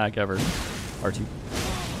looking attack ever. R2.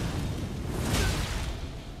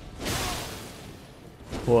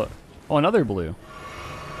 What? Oh, another blue.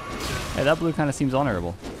 Hey, that blue kind of seems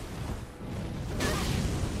honorable.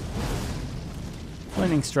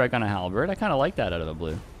 Flaming strike on a halberd. I kind of like that out of the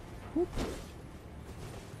blue. Whoop.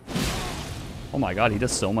 Oh my god, he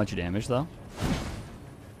does so much damage though.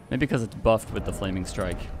 Maybe because it's buffed with the flaming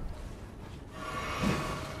strike.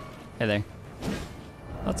 Hey there.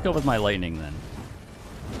 Let's go with my lightning then.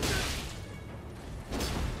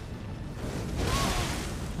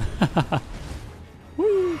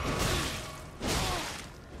 Woo!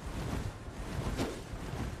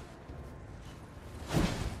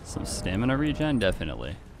 Some stamina regen,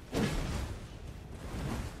 definitely.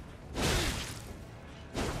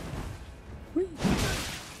 Whee!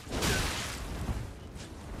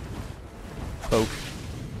 Poke.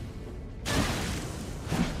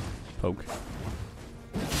 Poke.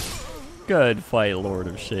 Good fight, Lord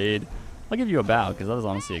of Shade. I'll give you a bow, because that was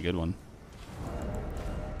honestly a good one.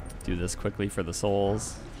 Do this quickly for the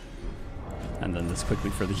souls. And then this quickly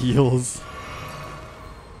for the heals.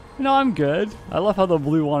 No, I'm good. I love how the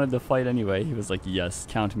blue wanted to fight anyway. He was like, yes,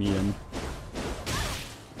 count me in.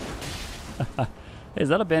 Hey, is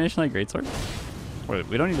that a Banished Knight Greatsword? Wait,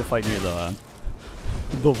 we don't need to fight near the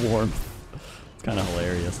warmth. It's kind of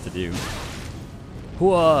hilarious to do.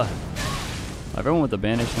 Whoa! Everyone with the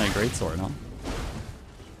Banished Knight Greatsword, huh?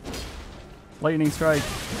 Lightning strike.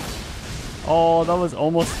 Oh, that was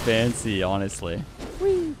almost fancy, honestly.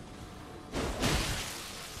 Whee!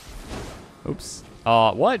 Oops.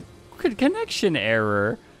 What? Connection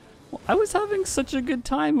error? I was having such a good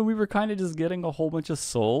time and we were kind of just getting a whole bunch of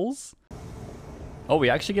souls. Oh, we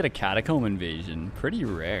actually get a catacomb invasion. Pretty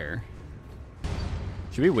rare.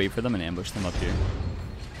 Should we wait for them and ambush them up here?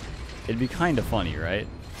 It'd be kind of funny, right?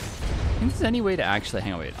 I think there's any way to actually...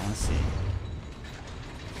 Hang on, wait. I want to see.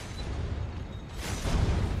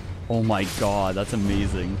 Oh my god, that's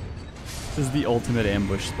amazing. This is the ultimate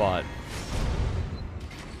ambush spot.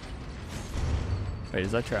 Wait,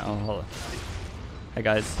 is that true? Oh, hold on. Hi,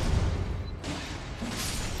 guys.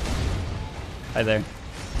 Hi there.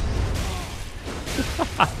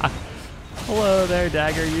 Hello there,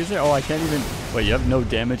 dagger user. Oh, I can't even... Wait, you have no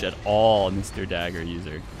damage at all, Mr. Dagger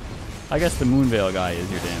user. I guess the Moonveil guy is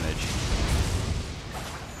your damage.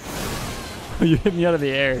 You hit me out of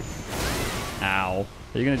the air. Ow.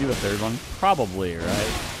 Are you going to do a third one? Probably,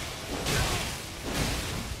 right?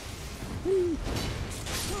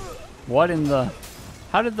 What in the...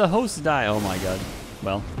 How did the host die? Oh my god.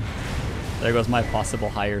 Well, there goes my possible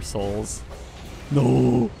higher souls.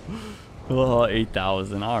 No! Oh,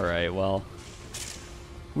 8,000. Alright, well.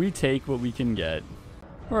 We take what we can get.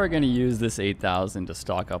 We're going to use this 8,000 to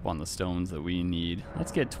stock up on the stones that we need.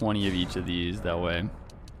 Let's get 20 of each of these, that way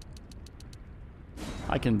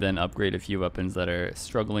I can then upgrade a few weapons that are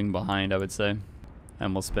struggling behind, I would say.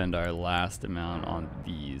 And we'll spend our last amount on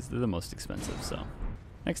these. They're the most expensive, so.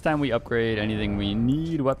 Next time we upgrade anything we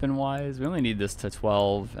need weapon-wise, we only need this to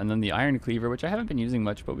 12. And then the Iron Cleaver, which I haven't been using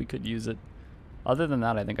much, but we could use it. Other than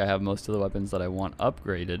that, I think I have most of the weapons that I want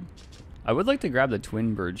upgraded. I would like to grab the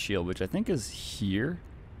Twin Bird Shield, which I think is here.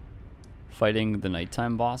 Fighting the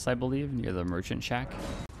nighttime boss, I believe, near the Merchant Shack.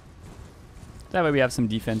 That way we have some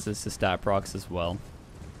defenses to stat procs as well.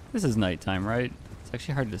 This is nighttime, right? It's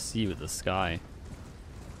actually hard to see with the sky.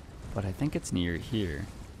 But I think it's near here.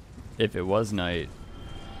 If it was night.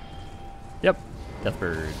 Yep,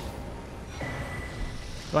 Deathbird.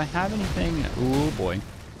 Do I have anything? Oh boy.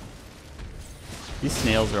 These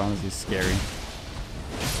snails are honestly scary.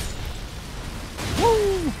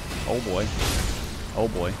 Woo! Oh boy. Oh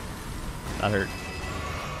boy. That hurt.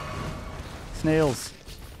 Snails.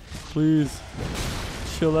 Please.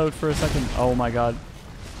 Chill out for a second. Oh my god.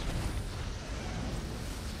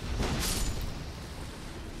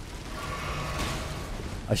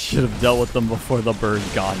 I should have dealt with them before the bird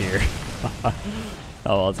got here. Oh,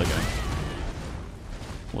 well, it's okay.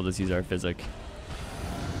 We'll just use our physic.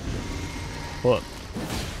 Whoa.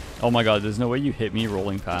 Oh my god, there's no way you hit me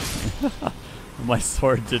rolling past me. My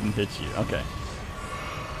sword didn't hit you. Okay.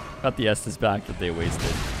 Got the Estus back that they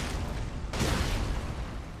wasted.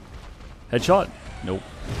 Headshot? Nope.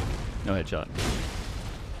 No headshot.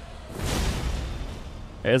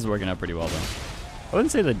 It is working out pretty well though. I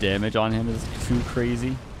wouldn't say the damage on him is too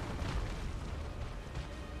crazy.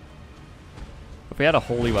 If we had a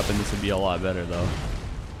holy weapon, this would be a lot better though.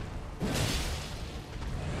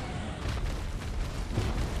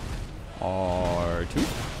 R2.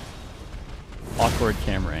 Awkward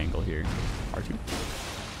camera angle here. R2.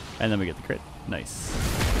 And then we get the crit. Nice.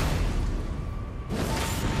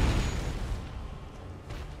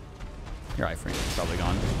 Your iframe is probably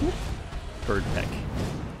gone. Bird peck.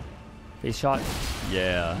 Face shot?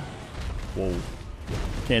 Yeah. Whoa.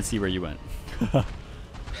 Can't see where you went.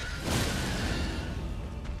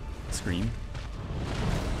 Scream.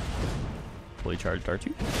 Fully charged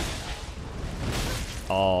R2.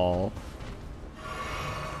 Oh.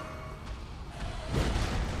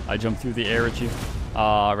 I jumped through the air at you.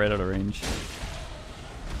 Ah, right out of range.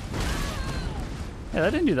 Yeah,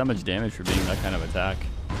 that didn't do that much damage for being that kind of attack.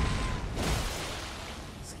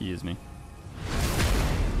 Excuse me.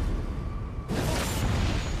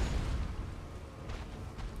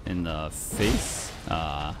 In the face?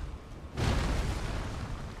 I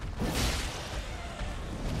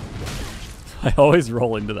always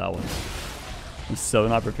roll into that one. I'm so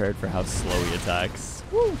not prepared for how slow he attacks.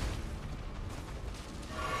 Woo!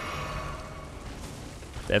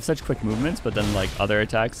 They have such quick movements, but then like other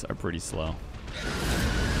attacks are pretty slow.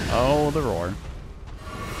 Oh, the roar.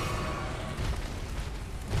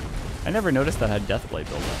 I never noticed that had Deathblade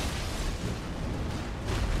build up.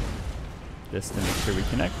 This to make sure we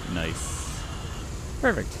connect. Nice.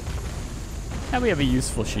 Perfect. And we have a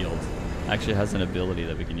useful shield. Actually has an ability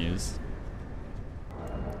that we can use.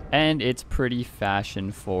 And it's pretty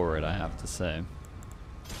fashion forward, I have to say.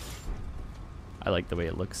 I like the way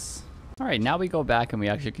it looks. Alright, now we go back and we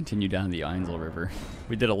actually continue down the Ainsel River.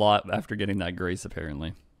 We did a lot after getting that grace,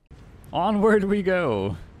 apparently. Onward we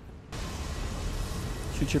go!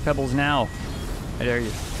 Shoot your pebbles now. I dare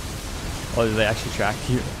you. Oh, did they actually track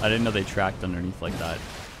you? I didn't know they tracked underneath like that.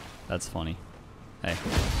 That's funny. Hey.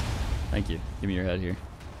 Thank you. Give me your head here.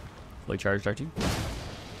 Fully charged, R2.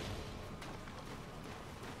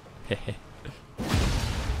 Hehe.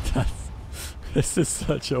 This is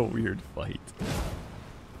such a weird fight.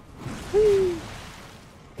 He's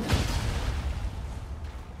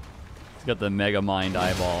got the Mega Mind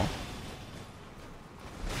eyeball.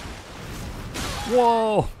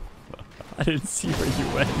 Whoa! I didn't see where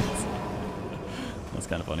you went. That's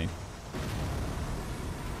kind of funny.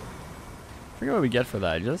 I forget what we get for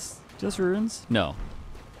that. Just runes? No.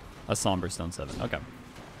 A Somber Stone 7. Okay.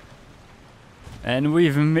 And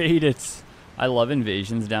we've made it. I love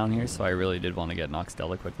invasions down here, so I really did want to get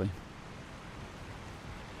Noxtella quickly.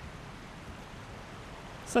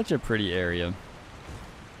 Such a pretty area.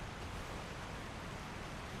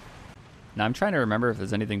 Now I'm trying to remember if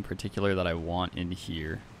there's anything particular that I want in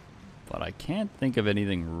here, but I can't think of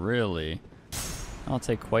anything really. That'll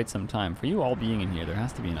take quite some time. For you all being in here, there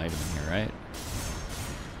has to be an item in here, right?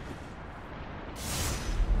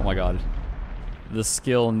 Oh my god. The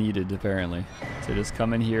skill needed, apparently. So just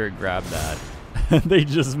come in here and grab that. They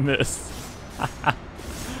just missed.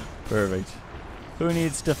 Perfect. Who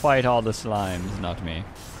needs to fight all the slimes? Not me.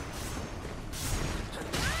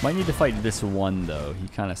 Might need to fight this one, though. He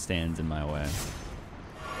kind of stands in my way.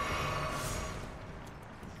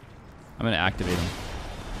 I'm going to activate him.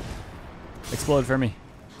 Explode for me.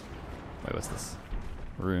 Wait, what's this?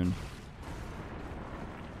 Rune.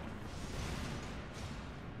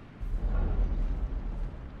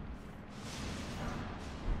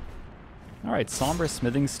 Alright, Somber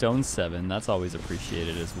Smithing Stone 7. That's always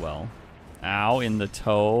appreciated as well. Ow, in the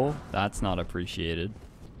toe. That's not appreciated.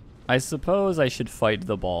 I suppose I should fight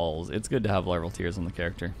the balls. It's good to have level tiers on the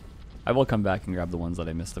character. I will come back and grab the ones that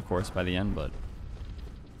I missed, of course, by the end, but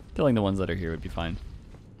killing the ones that are here would be fine.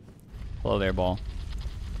 Hello there, ball.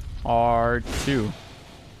 R2.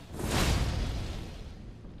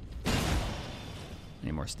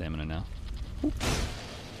 Need more stamina now. Oop.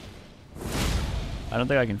 I don't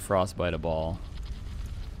think I can frostbite a ball.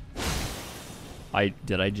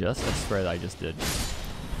 Did I just? I swear that I just did.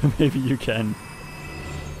 Maybe you can.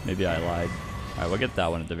 Maybe I lied. Alright, we'll get that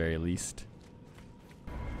one at the very least.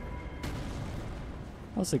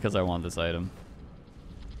 Mostly because I want this item.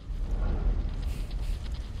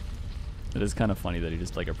 It is kind of funny that he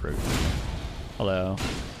just like approached me. Hello.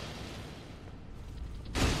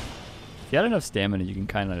 If you had enough stamina, you can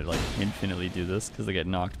kind of like infinitely do this because they get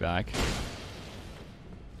knocked back.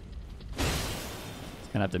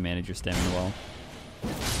 Gonna have to manage your stamina well.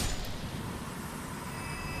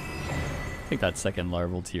 Take that second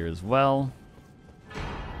larval tier as well.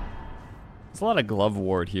 There's a lot of glove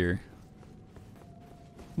ward here.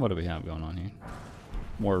 What do we have going on here?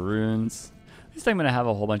 More runes. At least I'm gonna have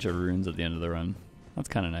a whole bunch of runes at the end of the run. That's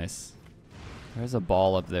kind of nice. There's a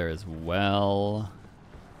ball up there as well.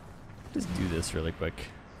 Just do this really quick.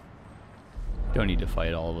 Don't need to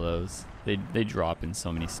fight all of those. They drop in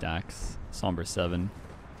so many stacks. Somber 7.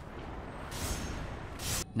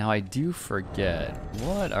 Now I do forget.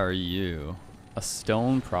 What are you? A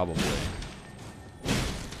stone, probably.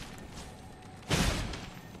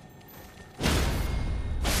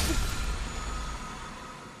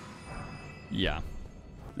 Yeah.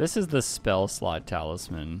 This is the spell slot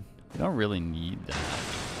talisman. We don't really need that.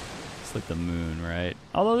 It's like the moon, right?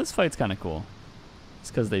 Although this fight's kind of cool. It's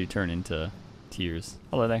because they turn into tears.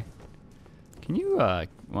 Hello there. Can you, well,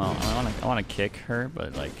 I want to kick her,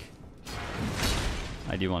 but like,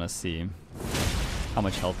 I do want to see how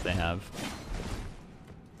much health they have.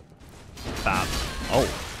 Bap. Oh.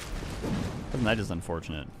 Isn't that just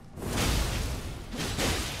unfortunate?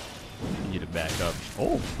 Need you to back up.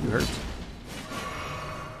 Oh, you hurt.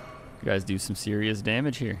 You guys do some serious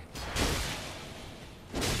damage here.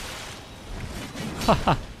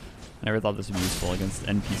 Haha. Never thought this would be useful against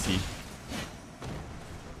NPC.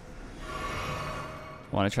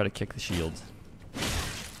 I want to try to kick the shield.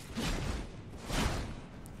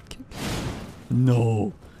 Kick.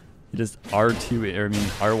 No. You just R2, or I mean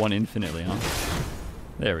R1 infinitely, huh?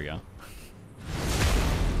 There we go.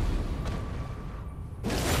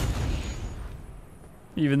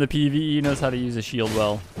 Even the PvE knows how to use a shield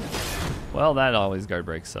well. Well, that always guard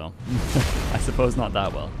breaks, so I suppose not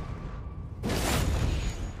that well.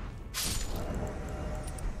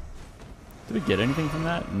 Did we get anything from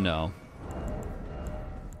that? No.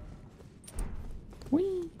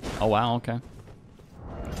 Whee! Oh wow, okay.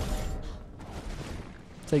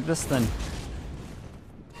 Take this then.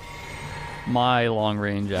 My long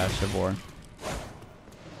range Ashavor.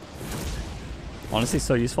 Honestly,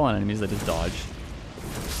 so useful on enemies that just dodge.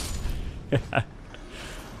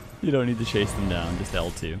 You don't need to chase them down, just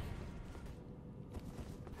L2.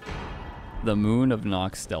 The Moon of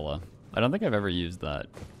Noxstella. I don't think I've ever used that.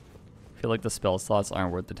 I feel like the spell slots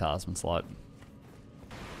aren't worth the talisman slot.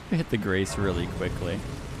 I hit the Grace really quickly.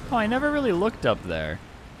 Oh, I never really looked up there.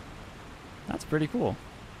 That's pretty cool.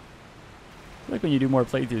 I feel like when you do more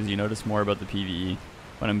playthroughs, you notice more about the PvE.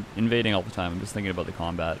 When I'm invading all the time, I'm just thinking about the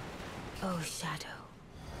combat. Oh, Shadow,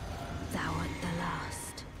 thou art the last.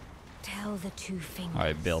 Tell the two fingers.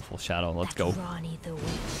 Alright, Baleful Shadow, let's go. Rani the witch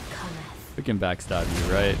cometh. We can backstab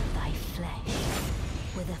you, right? Thy flesh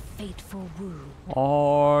with a fateful wound.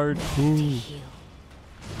 R2.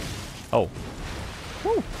 Oh.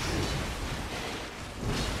 Woo.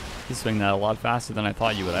 You swing that a lot faster than I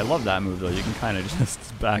thought you would. I love that move though. You can kind of just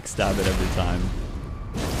backstab it every time.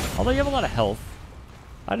 Although you have a lot of health.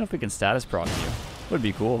 I don't know if we can status proc you. Would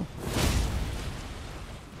be cool.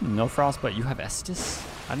 No frostbite. You have Estus?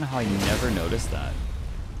 I don't know how I never noticed that.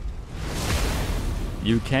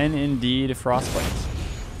 You can indeed frostbite.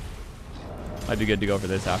 Might be good to go for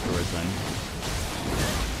this afterwards then.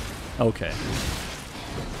 Okay.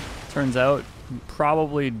 Turns out,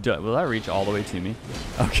 probably will that reach all the way to me?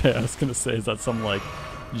 Okay, I was gonna say, is that some like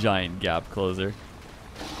giant gap closer?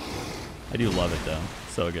 I do love it though.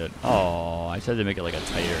 So good. Oh, I tried to make it like a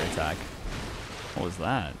tighter attack. What was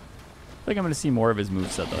that? I think I'm gonna see more of his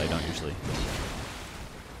moveset that I don't usually.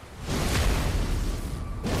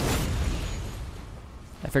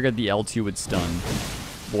 I figured the L2 would stun.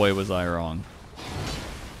 Boy, was I wrong.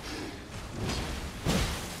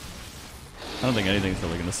 I don't think anything's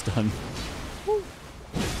really gonna stun. Woo.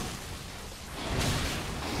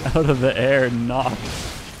 Out of the air, knocked.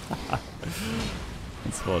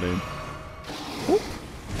 That's funny. Woo.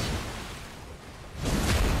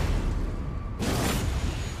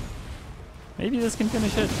 Maybe this can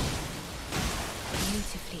finish it.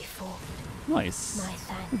 Beautifully formed. Nice. My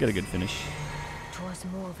thanks. We got a good finish. 'Twas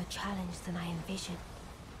more of a challenge than I envisioned.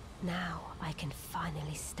 Now I can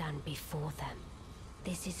finally stand before them.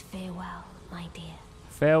 This is farewell, my dear.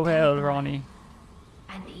 Farewell, Ronnie.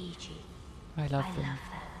 And Iji. I love I them. love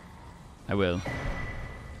them. I will.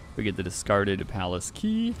 We get the discarded palace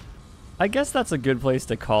key. I guess that's a good place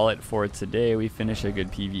to call it for today. We finish a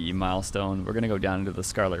good PvE milestone. We're going to go down into the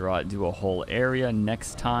Scarlet Rot, do a whole area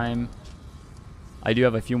next time. I do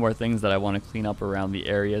have a few more things that I want to clean up around the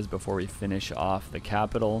areas before we finish off the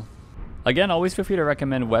capital. Again, always feel free to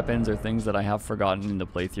recommend weapons or things that I have forgotten in the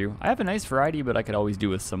playthrough. I have a nice variety, but I could always do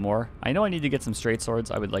with some more. I know I need to get some straight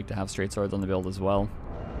swords. I would like to have straight swords on the build as well.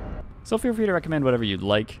 So feel free to recommend whatever you'd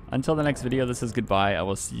like. Until the next video, this is goodbye. I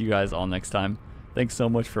will see you guys all next time. Thanks so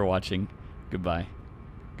much for watching. Goodbye.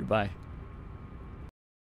 Goodbye.